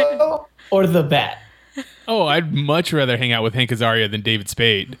 Cusco or the Bat? Oh, I'd much rather hang out with Hank Azaria than David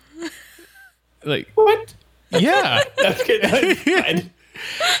Spade. Like what? Yeah, that's good. That's fine.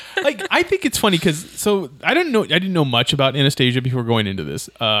 Like, I think it's funny because I didn't know much about Anastasia before going into this.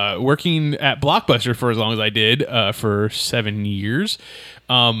 Working at Blockbuster for as long as I did, for 7 years,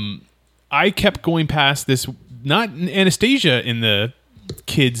 I kept going past this, not Anastasia in the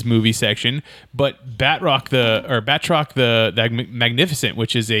kids movie section, but Batroc the Magnificent,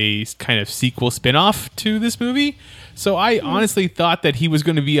 which is a kind of sequel spinoff to this movie. So I honestly thought that he was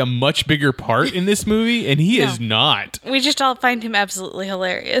going to be a much bigger part in this movie, and he is not. We just all find him absolutely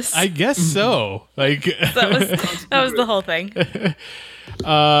hilarious. I guess so. Like that was the whole thing.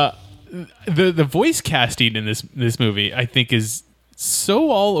 The voice casting in this movie, I think, is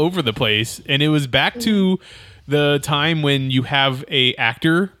so all over the place, and it was back to the time when you have a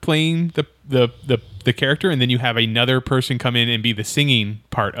actor playing the character, and then you have another person come in and be the singing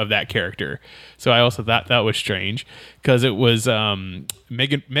part of that character. So I also thought that was strange because it was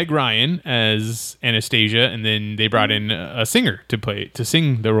Meg Ryan as Anastasia, and then they brought in a singer to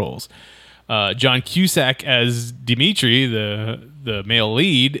sing the roles. John Cusack as Dimitri, the male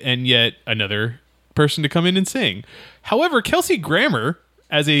lead, and yet another person to come in and sing. However, Kelsey Grammer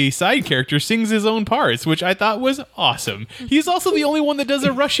as a side character sings his own parts, which I thought was awesome. He's also the only one that does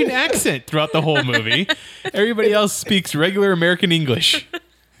a Russian accent throughout the whole movie. Everybody else speaks regular American English.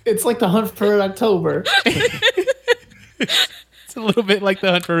 It's like The Hunt for Red October. It's a little bit like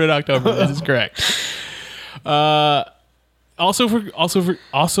The Hunt for Red October. This is correct. Also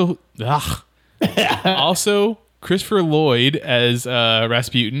Christopher Lloyd as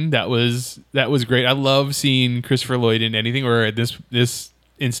Rasputin. That was great. I love seeing Christopher Lloyd in anything, or at this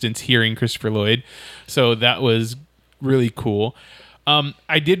instance hearing Christopher Lloyd. So that was really cool.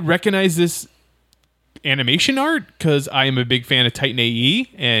 I did recognize this animation art because I am a big fan of Titan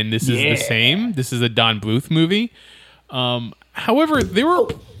AE, and this is the same. This is a Don Bluth movie. However, there were...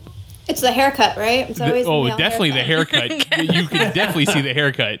 It's the haircut, right? It's always definitely haircut. The haircut. You can definitely see the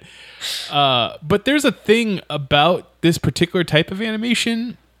haircut. But there's a thing about this particular type of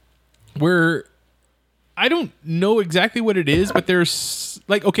animation where I don't know exactly what it is, but there's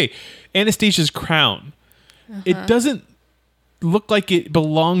Anastasia's crown. Uh-huh. It doesn't look like it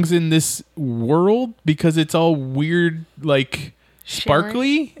belongs in this world because it's all weird, like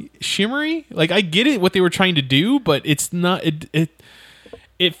sparkly, shimmery. Like, I get it what they were trying to do, but it's not. It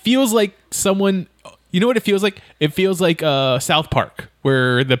feels like someone. You know what it feels like? It feels like South Park,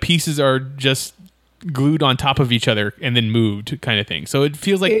 where the pieces are just glued on top of each other and then moved, kind of thing. So it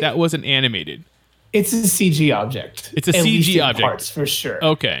feels like that wasn't animated. It's a CG object. It's a CG object. Parts, for sure.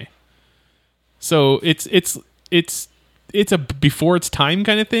 Okay. So it's a before its time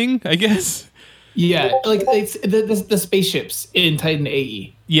kind of thing, I guess. Yeah, like it's the spaceships in Titan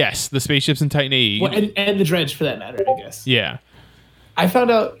AE. Yes, the spaceships in Titan AE. Well, and the Dredge, for that matter, I guess. Yeah. I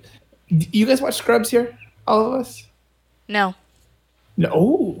found out. You guys watch Scrubs here? All of us? No.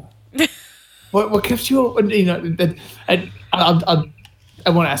 No. What kept you? You know, I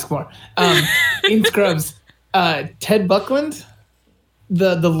want to ask more. In Scrubs, Ted Buckland,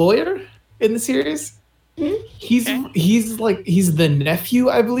 the lawyer in the series, he's the nephew,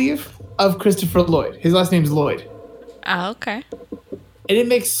 I believe, of Christopher Lloyd. His last name's Lloyd. Oh, okay. And it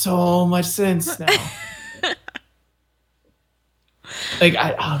makes so much sense now.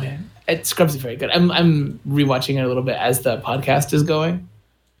 Man, Scrubs is very good. I'm rewatching it a little bit as the podcast is going.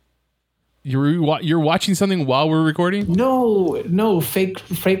 You're watching something while we're recording? No, fake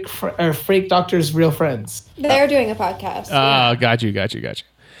doctors, real friends. They're doing a podcast. Got you.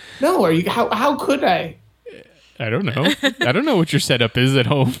 No, are you? How could I? I don't know. I don't know what your setup is at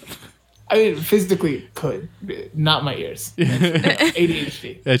home. I mean, physically could, not my ears.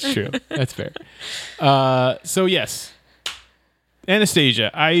 ADHD. That's true. That's fair. So yes, Anastasia.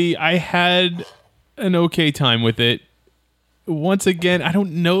 I had an okay time with it. Once again, I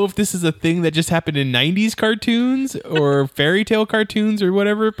don't know if this is a thing that just happened in 90s cartoons or fairy tale cartoons or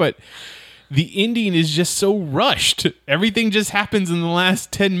whatever, but the ending is just so rushed. Everything just happens in the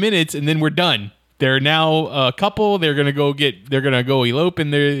last 10 minutes and then we're done. They're now a couple. They're gonna go elope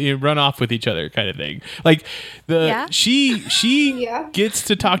and they run off with each other, kind of thing. Like she gets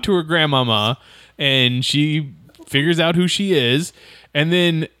to talk to her grandmama, and she figures out who she is. And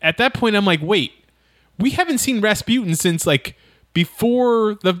then at that point, I'm like, wait, we haven't seen Rasputin since like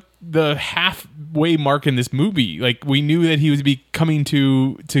before the halfway mark in this movie. Like we knew that he was coming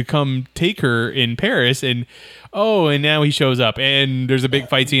to come take her in Paris, and now he shows up, and there's a big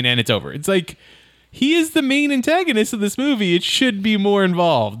fight scene, and it's over. It's like, he is the main antagonist of this movie. It should be more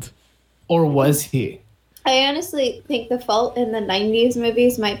involved. Or was he? I honestly think the fault in the 90s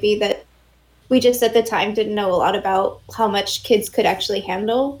movies might be that we just at the time didn't know a lot about how much kids could actually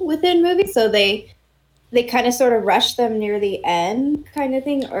handle within movies. So they kind of sort of rushed them near the end kind of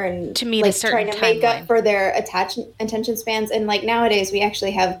thing, or to meet a certain trying to make up for their attention spans. And like nowadays we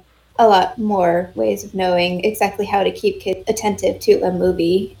actually have a lot more ways of knowing exactly how to keep kids attentive to a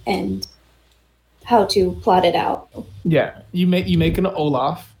movie and how to plot it out. Yeah, you make an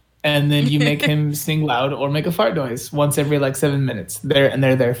Olaf, and then you make him sing loud or make a fart noise once every like 7 minutes.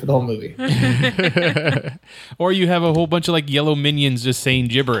 They're there for the whole movie. Or you have a whole bunch of like yellow minions just saying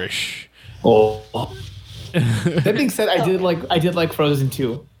gibberish. Oh. That being said, I did like Frozen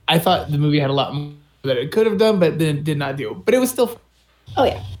 2. I thought the movie had a lot more that it could have done, but then did not do. But it was still. Oh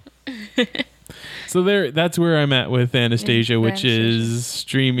yeah. So that's where I'm at with Anastasia, which is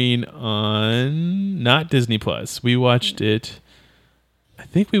streaming on not Disney Plus. We watched it. I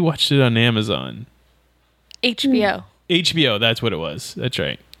think we watched it on Amazon. HBO. HBO, that's what it was. That's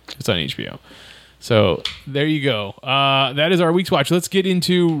right. It's on HBO. So there you go. That is our week's watch. Let's get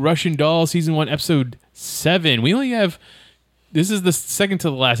into Russian Doll Season 1, Episode 7. We only have... This is the second to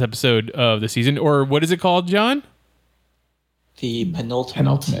the last episode of the season. Or what is it called, John? The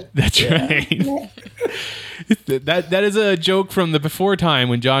penultimate. That's right. that is a joke from the before time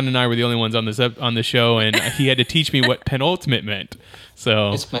when John and I were the only ones on the show, and he had to teach me what penultimate meant.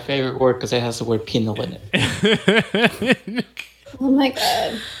 So it's my favorite word because it has the word penal in it. Oh my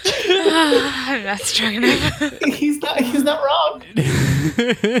god. I'm not strong enough. He's not wrong.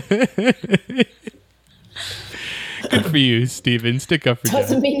 Good for you, Steven. Stick up for John.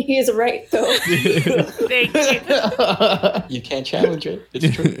 Doesn't mean he is right though. Thank you. You can't challenge it.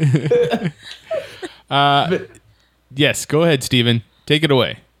 It's true. Yes, go ahead, Steven. Take it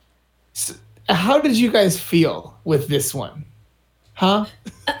away. So, how did you guys feel with this one? Huh?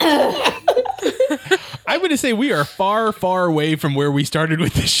 I'm going to say we are far, far away from where we started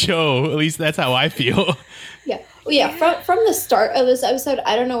with the show. At least that's how I feel. Yeah. Well, yeah, from the start of this episode,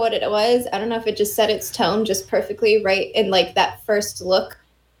 I don't know what it was. I don't know if it just set its tone just perfectly right in like that first look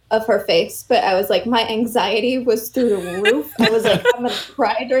of her face. But I was like, my anxiety was through the roof. I was like, I'm going to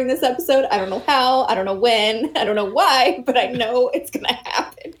cry during this episode. I don't know how. I don't know when. I don't know why. But I know it's going to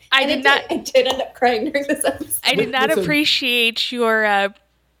happen. I did end up crying during this episode. I did not appreciate your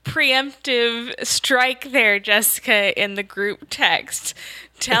preemptive strike there, Jessica, in the group text,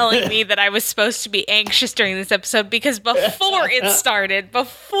 telling me that I was supposed to be anxious during this episode, because before it started,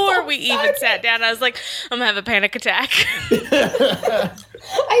 before we even sat down, I was like, I'm gonna have a panic attack. I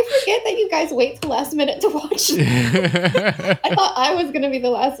forget that you guys wait till last minute to watch. I thought I was gonna be the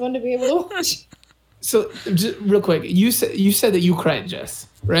last one to be able to watch. So, just real quick, you said that you cried, Jess,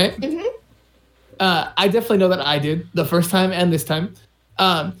 right? Mm-hmm. I definitely know that I did the first time and this time.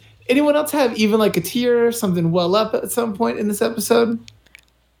 Anyone else have even like a tear or something well up at some point in this episode?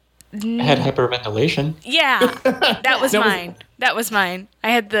 I had hyperventilation. Yeah, that was mine. That was mine. I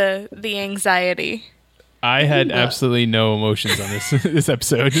had the anxiety. I had absolutely no emotions on this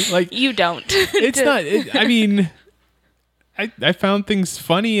episode. Like, you don't. It's not. I mean, I found things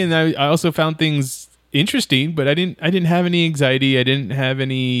funny, and I also found things interesting, but I didn't have any anxiety. I didn't have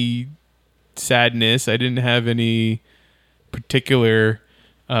any sadness. I didn't have any particular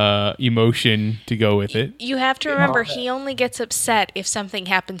emotion to go with it. You have to remember, he only gets upset if something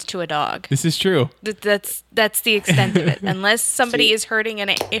happens to a dog. This is true. That's the extent of it. Unless somebody is hurting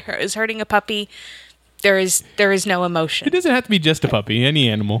a puppy, there is no emotion. It doesn't have to be just a puppy. Any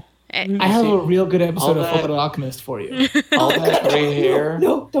animal. I have a real good episode of Fullmetal Alchemist for you. All that gray hair.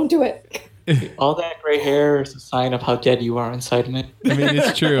 No, don't do it. All that gray hair is a sign of how dead you are inside me. I mean,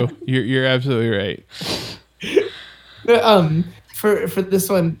 it's true. You're absolutely right. For this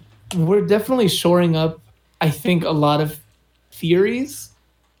one, we're definitely shoring up, I think, a lot of theories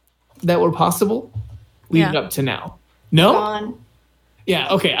that were possible leading up to now. No? Gone. Yeah,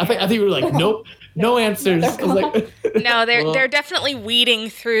 okay. I think you were like, nope, no answers. I was like, No, they're Well- they're definitely weeding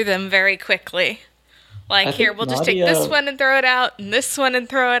through them very quickly. Like, I here, think we'll just take this Nadia- one and throw it out, and this one and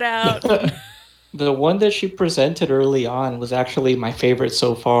throw it out. The one that she presented early on was actually my favorite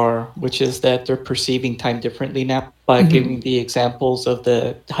so far, which is that they're perceiving time differently now by giving the examples of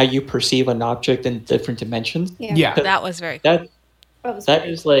how you perceive an object in different dimensions. yeah. That was very cool. That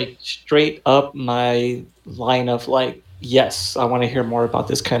is like straight up my line of like, yes, I want to hear more about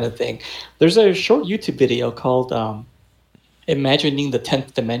this kind of thing. There's a short YouTube video called Imagining the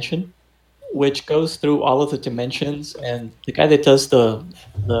 10th Dimension, which goes through all of the dimensions, and the guy that does the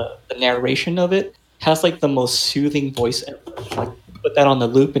narration of it has like the most soothing voice ever. Like, put that on the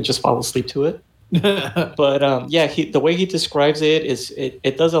loop and just fall asleep to it. But yeah, the way he describes it is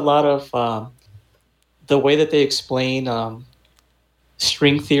it does a lot of the way that they explain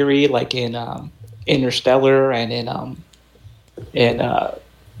string theory, like in Interstellar and in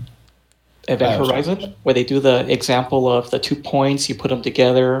Event Horizon, where they do the example of the 2 points, you put them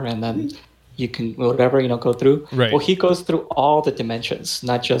together, and then you can whatever go through. Right. Well, he goes through all the dimensions,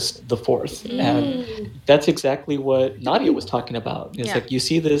 not just the fourth, and that's exactly what Nadia was talking about. It's Yeah. like you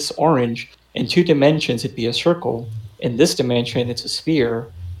see this orange in 2 dimensions, it'd be a circle. In this dimension, it's a sphere,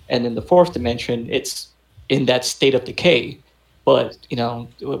 and in the 4th dimension, it's in that state of decay. But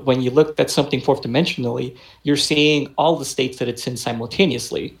when you look at something 4th dimensionally, you're seeing all the states that it's in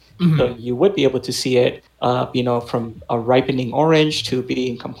simultaneously. So you would be able to see it, from a ripening orange to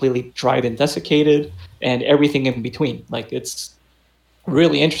being completely dried and desiccated, and everything in between. Like, it's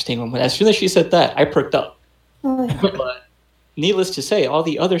really interesting. As soon as she said that, I perked up. Oh, yeah. But needless to say, all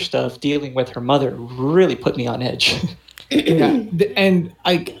the other stuff dealing with her mother really put me on edge. Yeah, and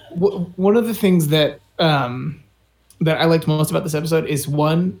one of the things that that I liked most about this episode is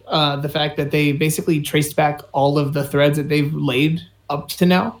the fact that they basically traced back all of the threads that they've laid up to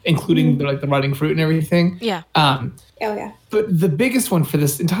now, including the rotting fruit and everything. Yeah. Oh, yeah. But the biggest one for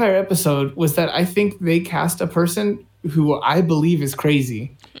this entire episode was that I think they cast a person who I believe is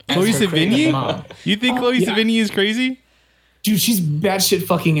crazy. as Chloe her crazy Sevigny? mom. You think Chloe yeah. Sevigny is crazy? Dude, she's batshit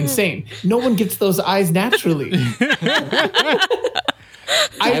fucking insane. No one gets those eyes naturally.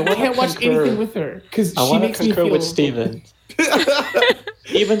 I wanna can't watch concur. anything with her because I she want to makes me concur feel. with Steven.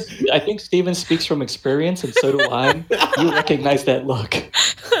 I think Steven speaks from experience, and so do I. You recognize that look.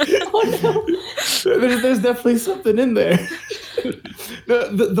 There's definitely something in there.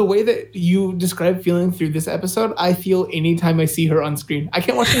 The way that you describe feeling through this episode, I feel anytime I see her on screen. I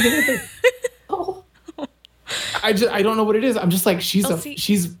can't watch anything with her. Oh, I don't know what it is. I'm just like she's Well,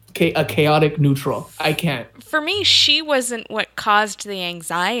 see- a chaotic neutral. I can't. For me, she wasn't what caused the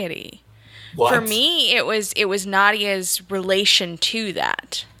anxiety. What? For me, it was Nadia's relation to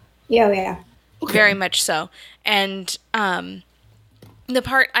that. yeah, oh, yeah. Very much so. And the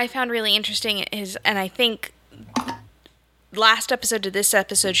part I found really interesting is, and I think last episode to this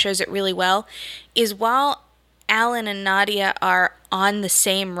episode shows it really well, is while Alan and Nadia are on the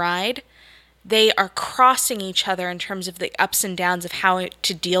same ride, they are crossing each other in terms of the ups and downs of how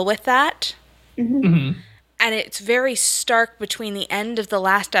to deal with that. Mm-hmm. And it's very stark between the end of the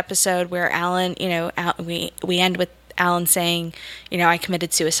last episode where Alan, we end with Alan saying, I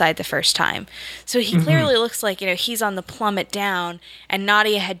committed suicide the first time. So he clearly looks like, he's on the plummet down, and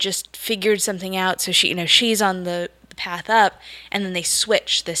Nadia had just figured something out. So she, she's on the path up, and then they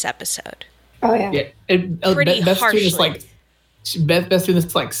switch this episode. Oh, yeah. Yeah, Pretty Beth's doing this harshly. Beth's doing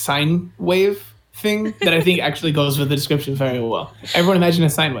this like sine wave thing that I think actually goes with the description very well. Everyone imagine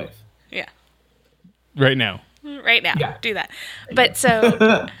a sine wave. Yeah. Right now. Right now. Yeah. Do that. But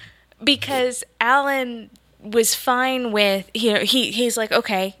so, because Alan was fine with, he's like,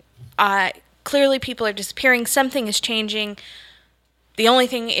 okay, clearly people are disappearing. Something is changing. The only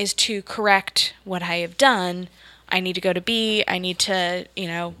thing is to correct what I have done. I need to go to B. I need to,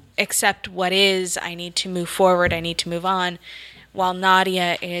 accept what is. I need to move forward. I need to move on. While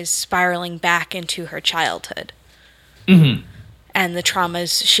Nadia is spiraling back into her childhood. Mm-hmm. And the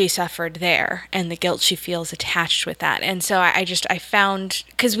traumas she suffered there and the guilt she feels attached with that. And so I found,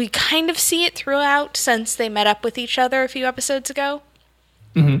 because we kind of see it throughout since they met up with each other a few episodes ago.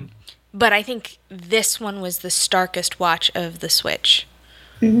 Mm-hmm. But I think this one was the starkest watch of the switch.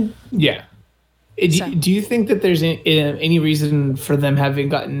 Yeah. Do you think that there's any reason for them having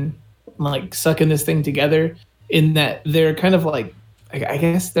gotten like sucking this thing together in that they're kind of like, I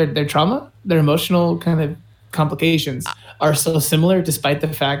guess their trauma, their emotional kind of complications are so similar despite the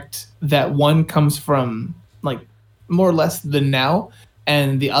fact that one comes from like more or less the now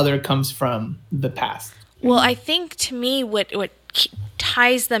and the other comes from the past. Well, I think to me what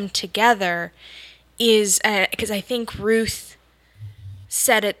ties them together is because I think Ruth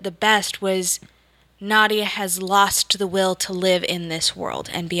said it the best was Nadia has lost the will to live in this world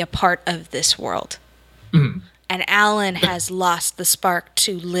and be a part of this world. Mm-hmm. And Alan has lost the spark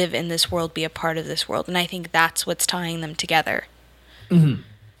to live in this world, be a part of this world. And I think that's what's tying them together. Mm-hmm.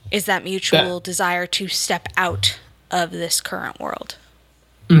 Is that mutual desire to step out of this current world.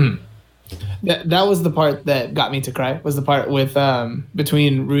 Mm-hmm. That was the part that got me to cry, was the part with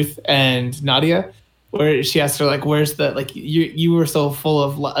between Ruth and Nadia, where she asked her, like, where's the, like, you were so full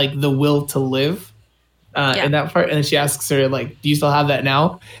of, like, the will to live in that part. And then she asks her, like, do you still have that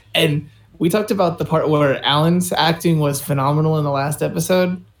now? And we talked about the part where Alan's acting was phenomenal in the last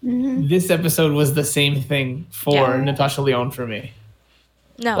episode. Mm-hmm. This episode was the same thing for Natasha Lyonne for me.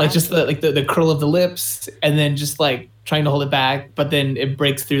 No, like just the curl of the lips, and then just like trying to hold it back, but then it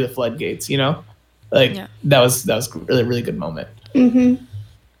breaks through the floodgates. You know, like that was really, really good moment. Mm-hmm.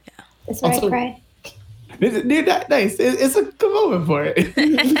 Yeah, that's why Also, I cried. Dude, nice. It's a good moment for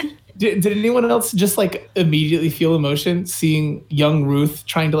it. Did anyone else just like immediately feel emotion seeing young Ruth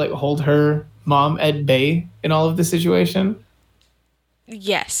trying to like hold her mom at bay in all of the situation?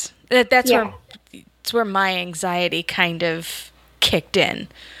 Yes, that's where my anxiety kind of kicked in,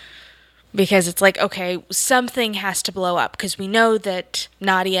 because it's like, okay, something has to blow up, because we know that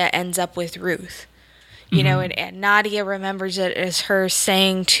Nadia ends up with Ruth, you know, and Nadia remembers it as her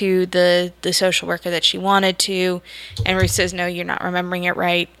saying to the social worker that she wanted to, and Ruth says, no, you're not remembering it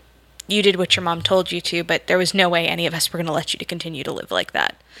right. You did what your mom told you to, but there was no way any of us were going to let you to continue to live like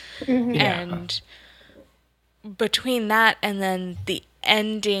that. Mm-hmm. And between that and then the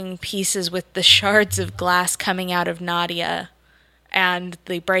ending pieces with the shards of glass coming out of Nadia and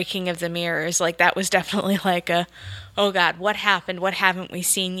the breaking of the mirrors, like, that was definitely like a, oh God, what happened? What haven't we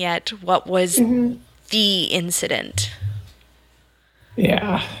seen yet? What was the incident?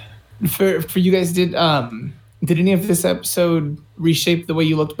 Yeah. For you guys, did any of this episode reshape the way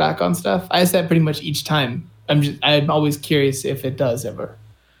you looked back on stuff? I ask that pretty much each time. I'm always curious if it does ever.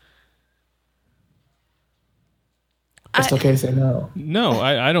 It's okay to say no. No,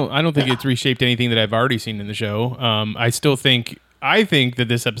 I don't think it's reshaped anything that I've already seen in the show. I think that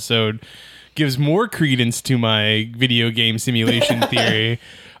this episode gives more credence to my video game simulation theory.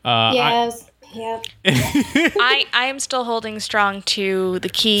 Yes. Yep. I am still holding strong to the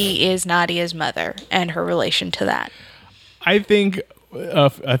key is Nadia's mother and her relation to that. I think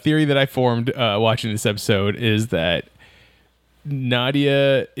a theory that I formed watching this episode is that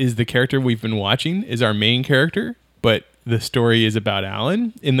Nadia is the character we've been watching, is our main character, but the story is about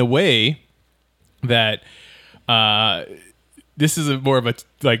Alan, in the way that this is more of a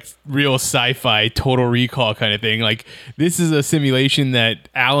like real sci-fi Total Recall kind of thing. Like, this is a simulation that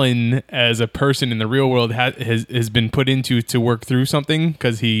Alan, as a person in the real world, has been put into to work through something,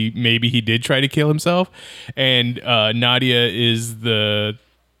 because he did try to kill himself, and Nadia is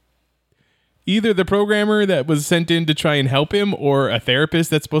either the programmer that was sent in to try and help him, or a therapist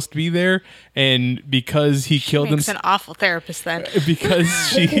that's supposed to be there. And because he killed himself, an awful therapist then. Because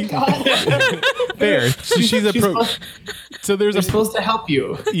she fair. She's a pro. So they're supposed to help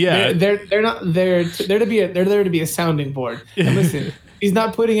you. Yeah, they're not there. They're there to be a sounding board. And listen, she's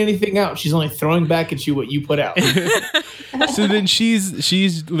not putting anything out. She's only throwing back at you what you put out. So then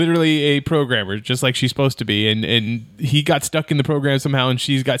she's literally a programmer, just like she's supposed to be, and he got stuck in the program somehow, and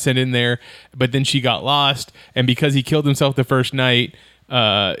she's got sent in there, but then she got lost, and because he killed himself the first night,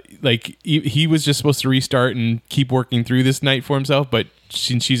 like he was just supposed to restart and keep working through this night for himself, but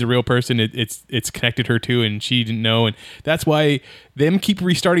since she's a real person, it's connected her too, and she didn't know, and that's why them keep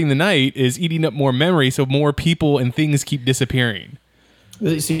restarting the night is eating up more memory, so more people and things keep disappearing.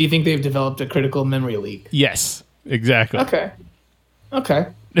 So you think they've developed a critical memory leak? Yes, exactly. Okay.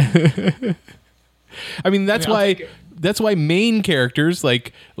 I mean, that's why main characters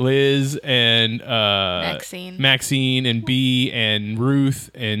like Liz and Maxine and Bea and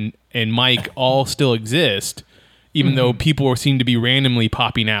Ruth and Mike all still exist, even though people seem to be randomly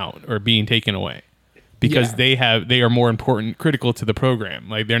popping out or being taken away, because they are more important, critical to the program.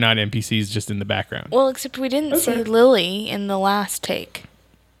 Like, they're not NPCs just in the background. Well, except we didn't see Lily in the last take.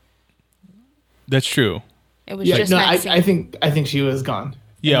 That's true. It was just Maxine. I think she was gone.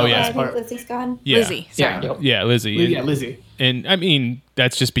 Yeah, I think Lizzie's gone. Yeah. Lizzie, sorry. Yeah, Lizzie. Lizzie. And I mean,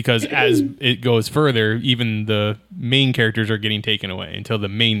 that's just because as it goes further, even the main characters are getting taken away until the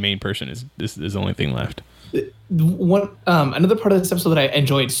main person is the only thing left. one another part of this episode that I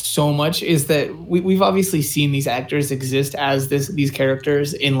enjoyed so much is that we've obviously seen these actors exist as these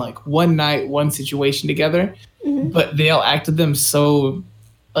characters in like one night, one situation together, but they all acted them so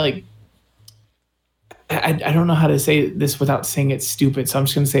like I don't know how to say this without saying it's stupid, so I'm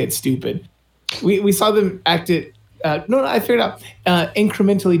just gonna say it's stupid. We saw them act it. No, I figured out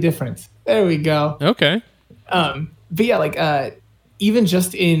incrementally different. There we go. Okay. But yeah, like even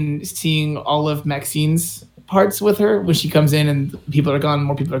just in seeing all of Maxine's parts with her when she comes in and people are gone,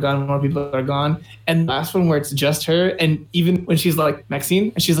 more people are gone, more people are gone, and the last one where it's just her, and even when she's like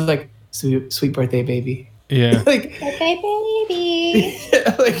Maxine, and she's like sweet birthday baby. Yeah. Like Okay, baby.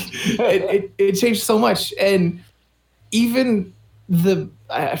 like it changed so much, and even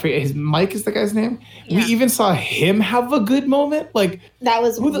I forget his Mike is the guy's name. Yeah. We even saw him have a good moment. Like That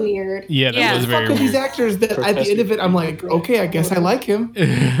was Who the- weird. Yeah, that Yeah. was fuck very with these weird. actors that at the end of it, I'm like, okay, I guess I like him.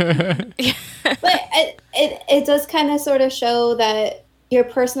 But it does kind of sort of show that your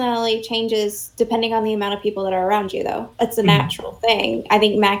personality changes depending on the amount of people that are around you, though. It's a natural thing. I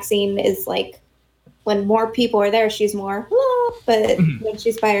think Maxine is like, when more people are there, she's more, "Ah," but when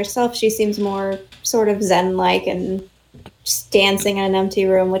she's by herself, she seems more sort of zen-like and just dancing in an empty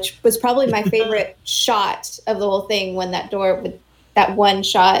room, which was probably my favorite shot of the whole thing, when that door with that one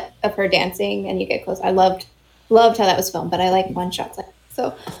shot of her dancing and you get close. I loved how that was filmed, but I like one shots like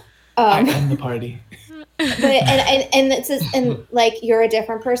so. I am the party. But and it's just, and like you're a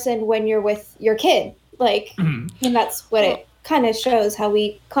different person when you're with your kid, like, and that's what it kind of shows, how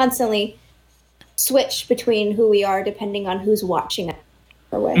we constantly switch between who we are depending on who's watching it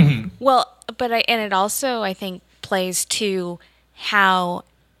or with. Well, but it also, I think, plays to how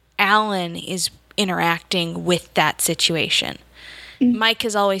Alan is interacting with that situation. Mike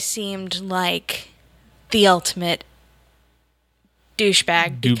has always seemed like the ultimate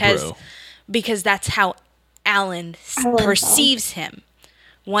douchebag because that's how Alan perceives him.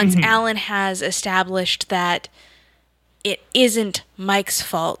 Once Alan has established that it isn't Mike's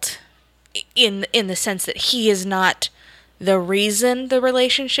fault, in the sense that he is not the reason the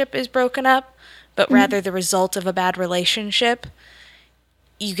relationship is broken up, but rather the result of a bad relationship,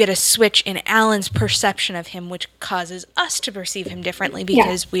 you get a switch in Alan's perception of him, which causes us to perceive him differently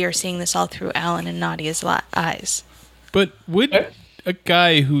because we are seeing this all through Alan and Nadia's eyes. But would a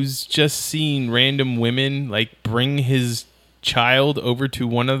guy who's just seen random women like bring his child over to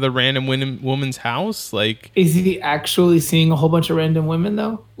one of the random woman's house? Like, Is he actually seeing a whole bunch of random women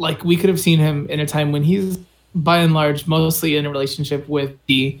though? Like we could have seen him in a time when he's by and large mostly in a relationship with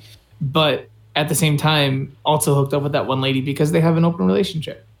Dee, but at the same time also hooked up with that one lady because they have an open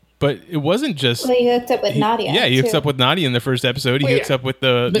relationship. but it wasn't just. Well, he hooked up with Nadia. Yeah, he hooks too. up with Nadia in the first episode. He Well, hooks yeah. up with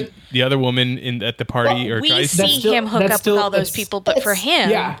the other woman at the party. We tries. see still- him hook that's up still- with all those that's- people, but for him,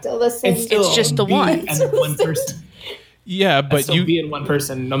 Yeah. Still the same. It's just the Dee one. and one person. Yeah, but Still being one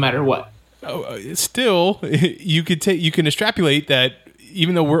person no matter what. still you can extrapolate that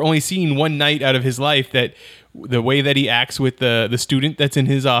even though we're only seeing one night out of his life, that the way that he acts with the student that's in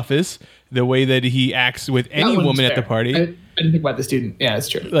his office, the way that he acts with any That one's woman at the fair. party, I didn't think about the student. Yeah, it's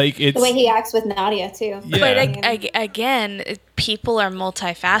true. like it's the way he acts with Nadia too. Yeah. But again, people are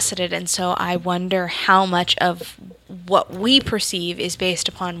multifaceted, and so I wonder how much of what we perceive is based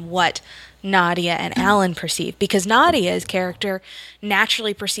upon what Nadia and Alan perceive. Because Nadia's character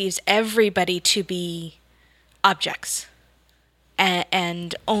naturally perceives everybody to be objects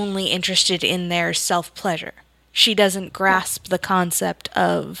and only interested in their self-pleasure. She doesn't grasp the concept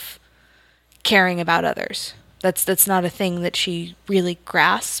of caring about others. That's not a thing that she really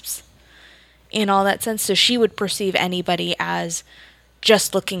grasps in all that sense. So she would perceive anybody as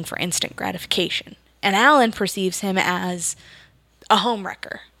just looking for instant gratification. And Alan perceives him as a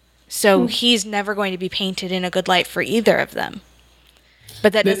homewrecker. So he's never going to be painted in a good light for either of them.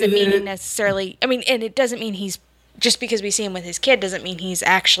 But that doesn't mean he necessarily... I mean, and it doesn't mean he's... Just because we see him with his kid doesn't mean he's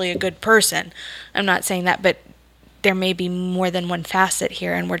actually a good person. I'm not saying that, but there may be more than one facet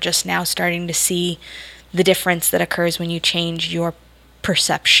here, and we're just now starting to see the difference that occurs when you change your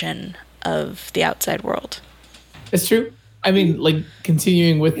perception of the outside world. It's true. I mean, like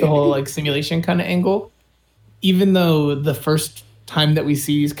continuing with the whole like simulation kind of angle, even though the first time that we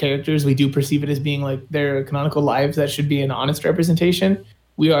see these characters, we do perceive it as being like their canonical lives that should be an honest representation.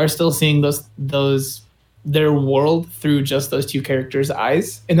 We are still seeing those their world through just those two characters'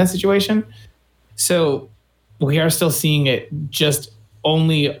 eyes in that situation. So we are still seeing it just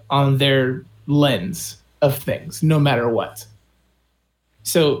only on their lens of things, no matter what.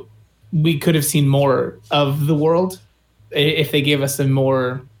 So we could have seen more of the world if they gave us a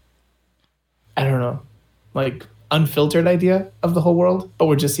more, I don't know, like unfiltered idea of the whole world, but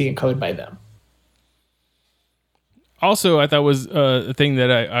we're just seeing it colored by them. Also, I thought was a thing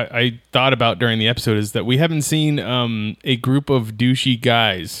that I thought about during the episode is that we haven't seen a group of douchey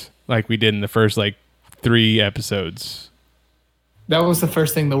guys like we did in the first 3 episodes. That was the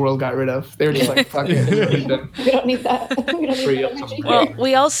first thing the world got rid of. They were just like, fuck it. We don't need them. We don't need that. We don't Free need up that some energy. Well,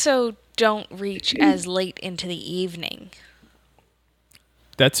 we also don't reach as late into the evening.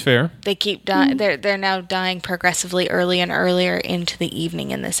 That's fair. They keep dying. They're now dying progressively early and earlier into the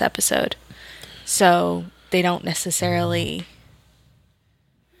evening in this episode. So they don't necessarily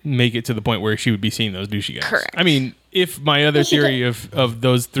Make it to the point where she would be seeing those douchey guys. Correct. I mean, if my other theory of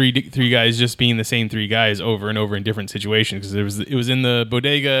those three guys just being the same 3 guys over and over in different situations, because it was in the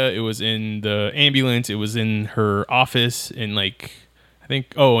bodega, it was in the ambulance, it was in her office, and I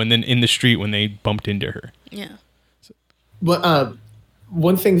think and then in the street when they bumped into her. Yeah. But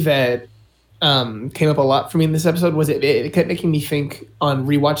one thing that came up a lot for me in this episode was it kept making me think on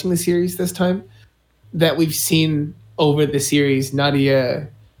rewatching the series this time that we've seen over the series Nadia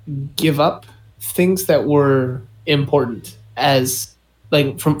give up things that were important as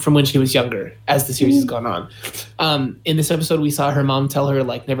from when she was younger as the series has gone on. In this episode we saw her mom tell her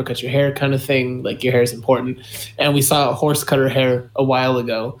never cut your hair kind of thing, your hair is important, and we saw a horse cut her hair a while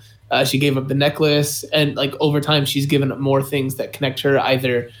ago. She gave up the necklace, and over time she's given up more things that connect her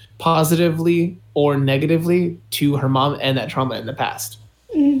either positively or negatively to her mom and that trauma in the past,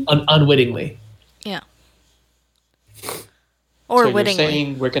 unwittingly. Yeah. Or So wittingly. you're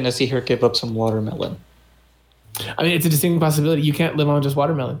saying we're going to see her give up some watermelon. I mean, it's a distinct possibility. You can't live on just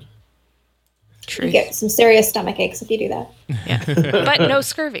watermelon. True. You get some serious stomach aches if you do that. Yeah. But no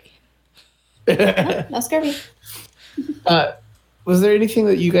scurvy. No scurvy. Was there anything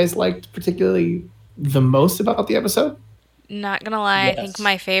that you guys liked particularly the most about the episode? Not gonna lie, I think Yes.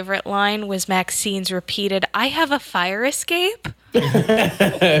 my favorite line was Maxine's repeated, "I have a fire escape."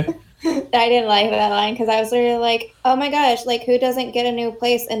 I didn't like that line because I was literally like, oh my gosh, who doesn't get a new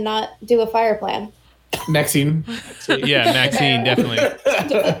place and not do a fire plan? Maxine. Yeah, Maxine, definitely.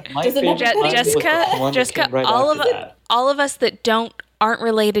 My Does it favorite not- line was the Jessica, one that came right all after of that. all of us that aren't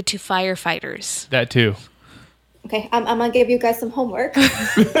related to firefighters. That too. Okay, I'm gonna give you guys some homework.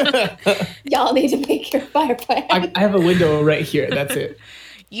 Y'all need to make your fire plan. I have a window right here. That's it.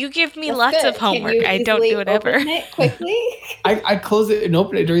 You give me That's lots good. of homework. Can you I don't easily do it ever. open it quickly. I close it and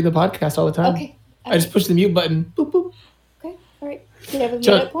open it during the podcast all the time. Okay. I just push the mute button. Boop, boop. Okay. All right. Do you have a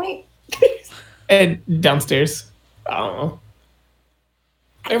John- minute point? And downstairs. I don't know.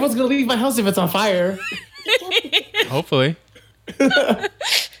 Everyone's going to leave my house if it's on fire. Hopefully.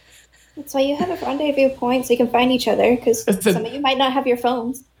 That's why you have a rendezvous point so you can find each other because some of you might not have your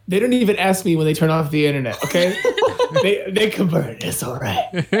phones. They don't even ask me when they turn off the internet, okay? they can burn. It's all right.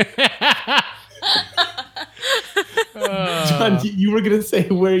 John, you were going to say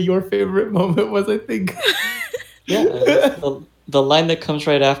where your favorite moment was, I think. Yeah, the line that comes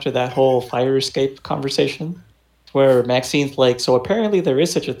right after that whole fire escape conversation, where Maxine's like, so apparently there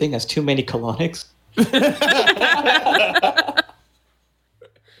is such a thing as too many colonics.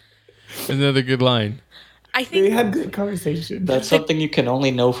 Another good line. I They think had good conversation. That's something you can only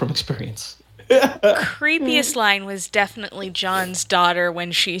know from experience. creepiest line was definitely John's daughter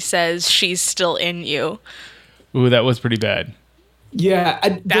when she says she's still in you. Ooh, that was pretty bad. Yeah,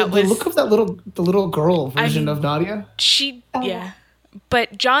 the was- look of the little girl version mean- of Nadia. Yeah. But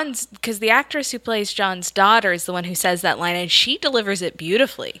because the actress who plays John's daughter is the one who says that line, and she delivers it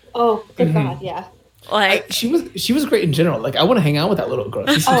beautifully. Oh, good God, yeah. She was great in general. I want to hang out with that little girl.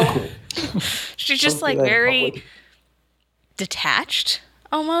 She's super cool. She's just Don't do that in very public. detached,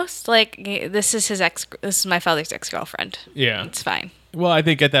 almost. This is my father's ex-girlfriend. Yeah. It's fine. Well, I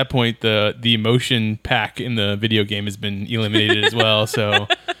think at that point the emotion pack in the video game has been eliminated as well. So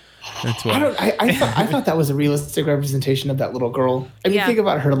that's why. I thought that was a realistic representation of that little girl. I mean, Yeah. think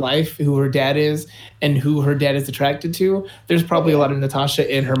about her life, who her dad is, and who her dad is attracted to. There's probably a lot of Natasha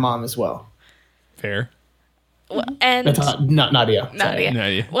in her mom as well. Fair. Well, and Not Nadia. Sorry. Nadia.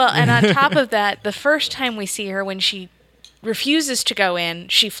 Nadia. Well, and on top of that, the first time we see her, when she refuses to go in,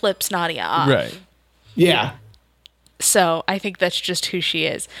 she flips Nadia off. Right. Yeah. So I think that's just who she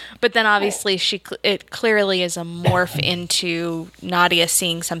is. But then obviously it clearly is a morph into Nadia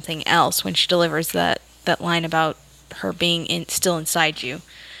seeing something else when she delivers that line about her being still inside you.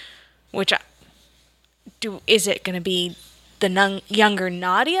 Which is it going to be the younger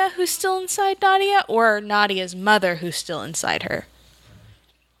Nadia who's still inside Nadia, or Nadia's mother who's still inside her?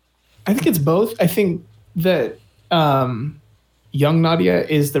 I think it's both. I think that young Nadia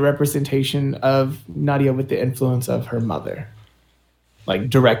is the representation of Nadia with the influence of her mother,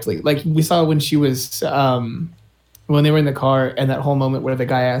 directly. We saw when she was when they were in the car, and that whole moment where the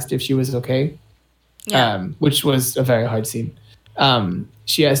guy asked if she was okay. Yeah. which was a very hard scene.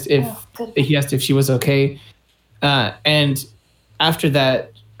 He asked if she was okay, and after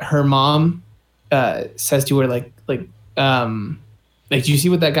that, her mom says to her do you see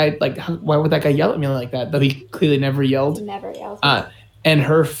what that guy why would that guy yell at me like that? Though he clearly never yelled. Never yelled. And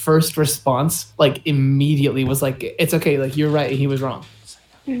her first response, immediately, was like, "It's okay. You're right. He was wrong."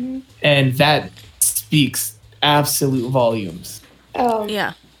 Mm-hmm. And that speaks absolute volumes. Oh,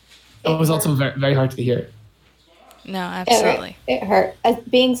 Yeah. It was also very, very hard to hear. No, absolutely. It hurt. As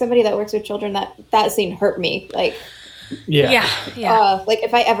being somebody that works with children, that scene hurt me. Yeah.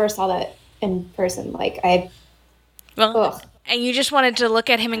 If I ever saw that in person, Well, and you just wanted to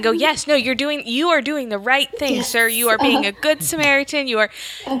look at him and go, "Yes, no, you are doing the right thing, Yes. sir. You are being a good Samaritan. You are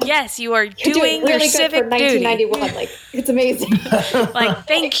you're doing really your good civic for duty." 1991. It's amazing.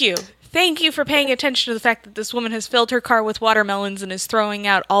 Thank you. Thank you for paying attention to the fact that this woman has filled her car with watermelons and is throwing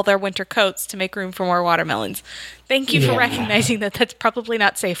out all their winter coats to make room for more watermelons. Thank you for recognizing that that's probably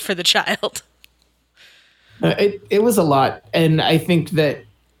not safe for the child. It was a lot. And I think that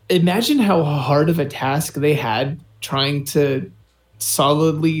imagine how hard of a task they had trying to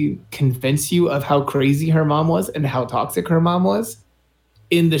solidly convince you of how crazy her mom was and how toxic her mom was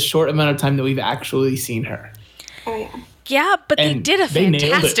in the short amount of time that we've actually seen her. Oh, yeah. Yeah, but they And did a they nailed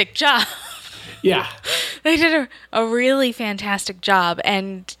it. fantastic job. Yeah. They did a really fantastic job,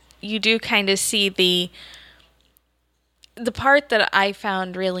 and you do kind of see the part that I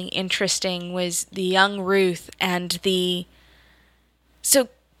found really interesting was the young Ruth and so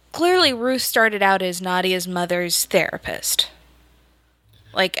clearly Ruth started out as Nadia's mother's therapist.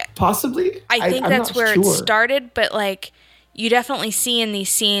 Possibly. I think that's not where sure. it started, but you definitely see in these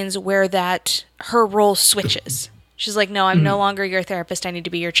scenes where that her role switches. She's like, "No, I'm no longer your therapist. I need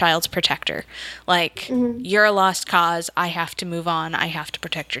to be your child's protector. You're a lost cause. I have to move on. I have to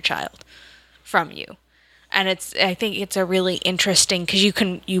protect your child from you." And I think it's a really interesting, because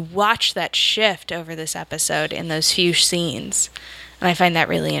you watch that shift over this episode in those few scenes, and I find that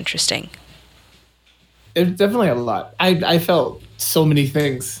really interesting. It's definitely a lot. I felt so many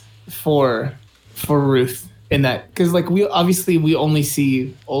things for Ruth in that, because we only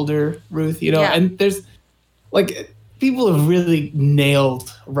see older Ruth, Yeah. and there's people have really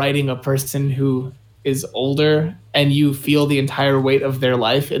nailed writing a person who is older and you feel the entire weight of their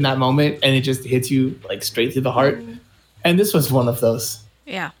life in that moment, and it just hits you straight through the heart. And this was one of those.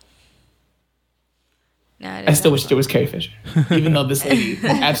 Yeah. No, I still wish it was Carrie Fisher, even though this lady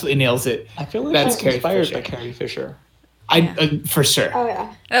absolutely nails it. I feel like That's she's Carrie inspired Fisher. by Carrie Fisher. For sure. Oh,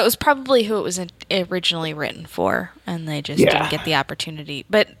 yeah. That was probably who it was originally written for, and they just didn't get the opportunity.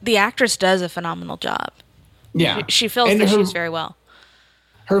 But the actress does a phenomenal job. Yeah. She fills And the shoes very well.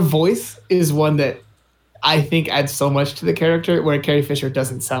 Her voice is one that I think adds so much to the character, where Carrie Fisher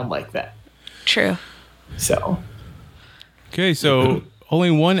doesn't sound like that. True. So. Okay, so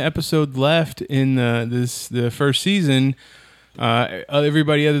only one episode left in the first season.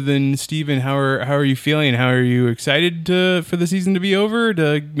 Everybody other than Steven, how are you feeling? How are you excited for the season to be over,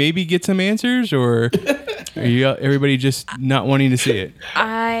 to maybe get some answers, or are you everybody just not wanting to see it?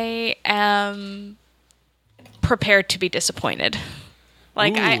 I am prepared to be disappointed.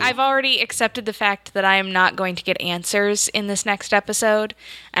 I've already accepted the fact that I am not going to get answers in this next episode,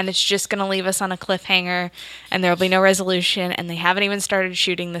 and it's just going to leave us on a cliffhanger, and there will be no resolution, and they haven't even started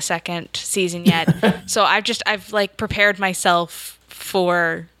shooting the second season yet. So I've prepared myself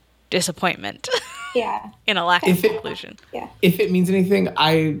for disappointment. Yeah. In a lack of conclusion. Yeah. If it means anything,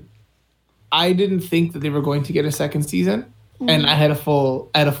 I didn't think that they were going to get a second season, and I had a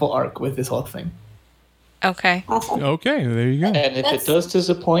full arc with this whole thing. Okay. Awesome. Okay, there you go. And if it does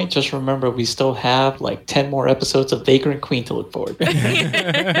disappoint, just remember we still have 10 more episodes of Vagrant Queen to look forward to.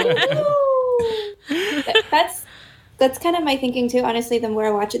 That's kind of my thinking too. Honestly, the more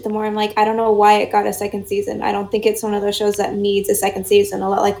I watch it, the more I'm like, I don't know why it got a second season. I don't think it's one of those shows that needs a second season. A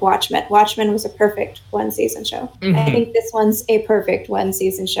lot like Watchmen. Watchmen was a perfect one season show. I think this one's a perfect one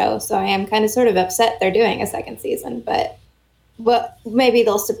season show. So I am kind of sort of upset they're doing a second season, but maybe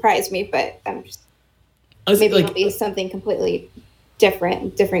they'll surprise me. But I'm just. Maybe it'll be something completely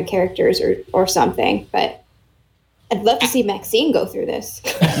different characters or something. But I'd love to see Maxine go through this.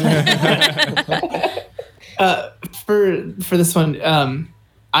 For this one,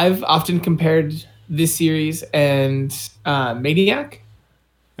 I've often compared this series and Maniac.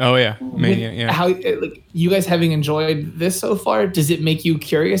 Oh yeah, Maniac. Yeah. How you guys having enjoyed this so far? Does it make you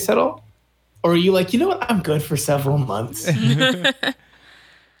curious at all, or are you like, you know what, I'm good for several months?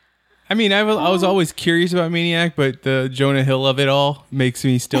 I mean, I was always curious about Maniac, but the Jonah Hill of it all makes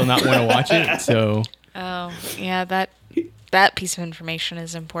me still not want to watch it. So. Oh, yeah, that that piece of information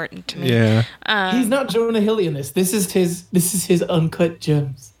is important to me. Yeah. He's not Jonah Hill in this. This is his uncut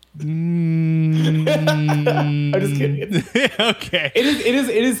gems. I'm just kidding. Okay. It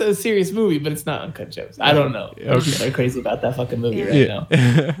is a serious movie, but it's not uncut gems. I don't know. I'm just like crazy about that fucking movie right now.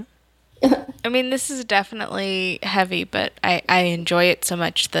 I mean, this is definitely heavy, but I enjoy it so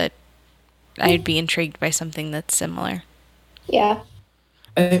much that I'd be intrigued by something that's similar. Yeah.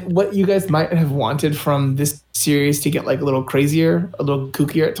 And what you guys might have wanted from this series to get like a little crazier, a little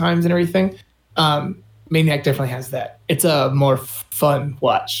kookier at times and everything, Maniac definitely has that. It's a more fun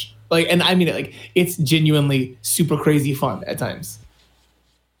watch. Like, and I mean it, like, it's genuinely super crazy fun at times.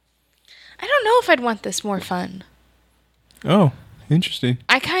 I don't know if I'd want this more fun. Oh, interesting.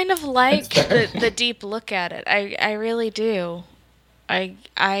 I kind of like the deep look at it. I really do. I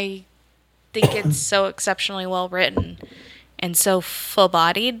think it's so exceptionally well written and so full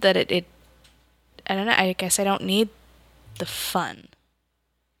bodied that it I don't know, I guess I don't need the fun.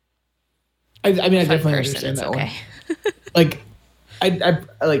 I mean, I Fun definitely person, understand it's that okay. one. Like,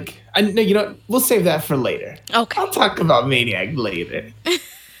 I you know, we'll save that for later. Okay. I'll talk about Maniac later.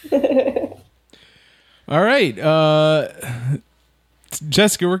 All right.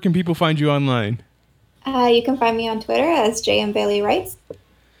 Jessica, where can people find you online? You can find me on Twitter as JM Bailey Writes.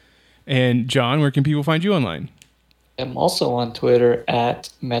 And John, where can people find you online? I'm also on Twitter at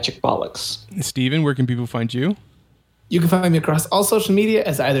Magic Bollocks. Steven, where can people find you? You can find me across all social media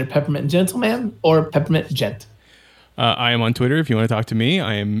as either Peppermint Gentleman or Peppermint Gent. I am on Twitter if you want to talk to me.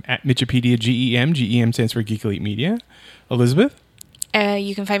 I am at Mitchipedia GEM. GEM stands for Geek Elite Media. Elizabeth?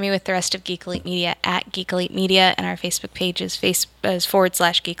 You can find me with the rest of Geek Elite Media at Geek Elite Media, and our Facebook page is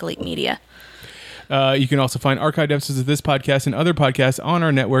 /Geek Elite Media. You can also find archived episodes of this podcast and other podcasts on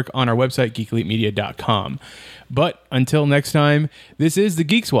our network on our website, geekelitemedia.com. But until next time, this is the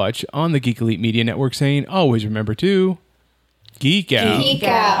Geeks Watch on the Geek Elite Media Network saying, always remember to geek out. Geek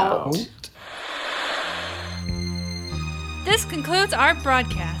out. This concludes our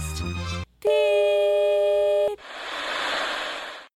broadcast.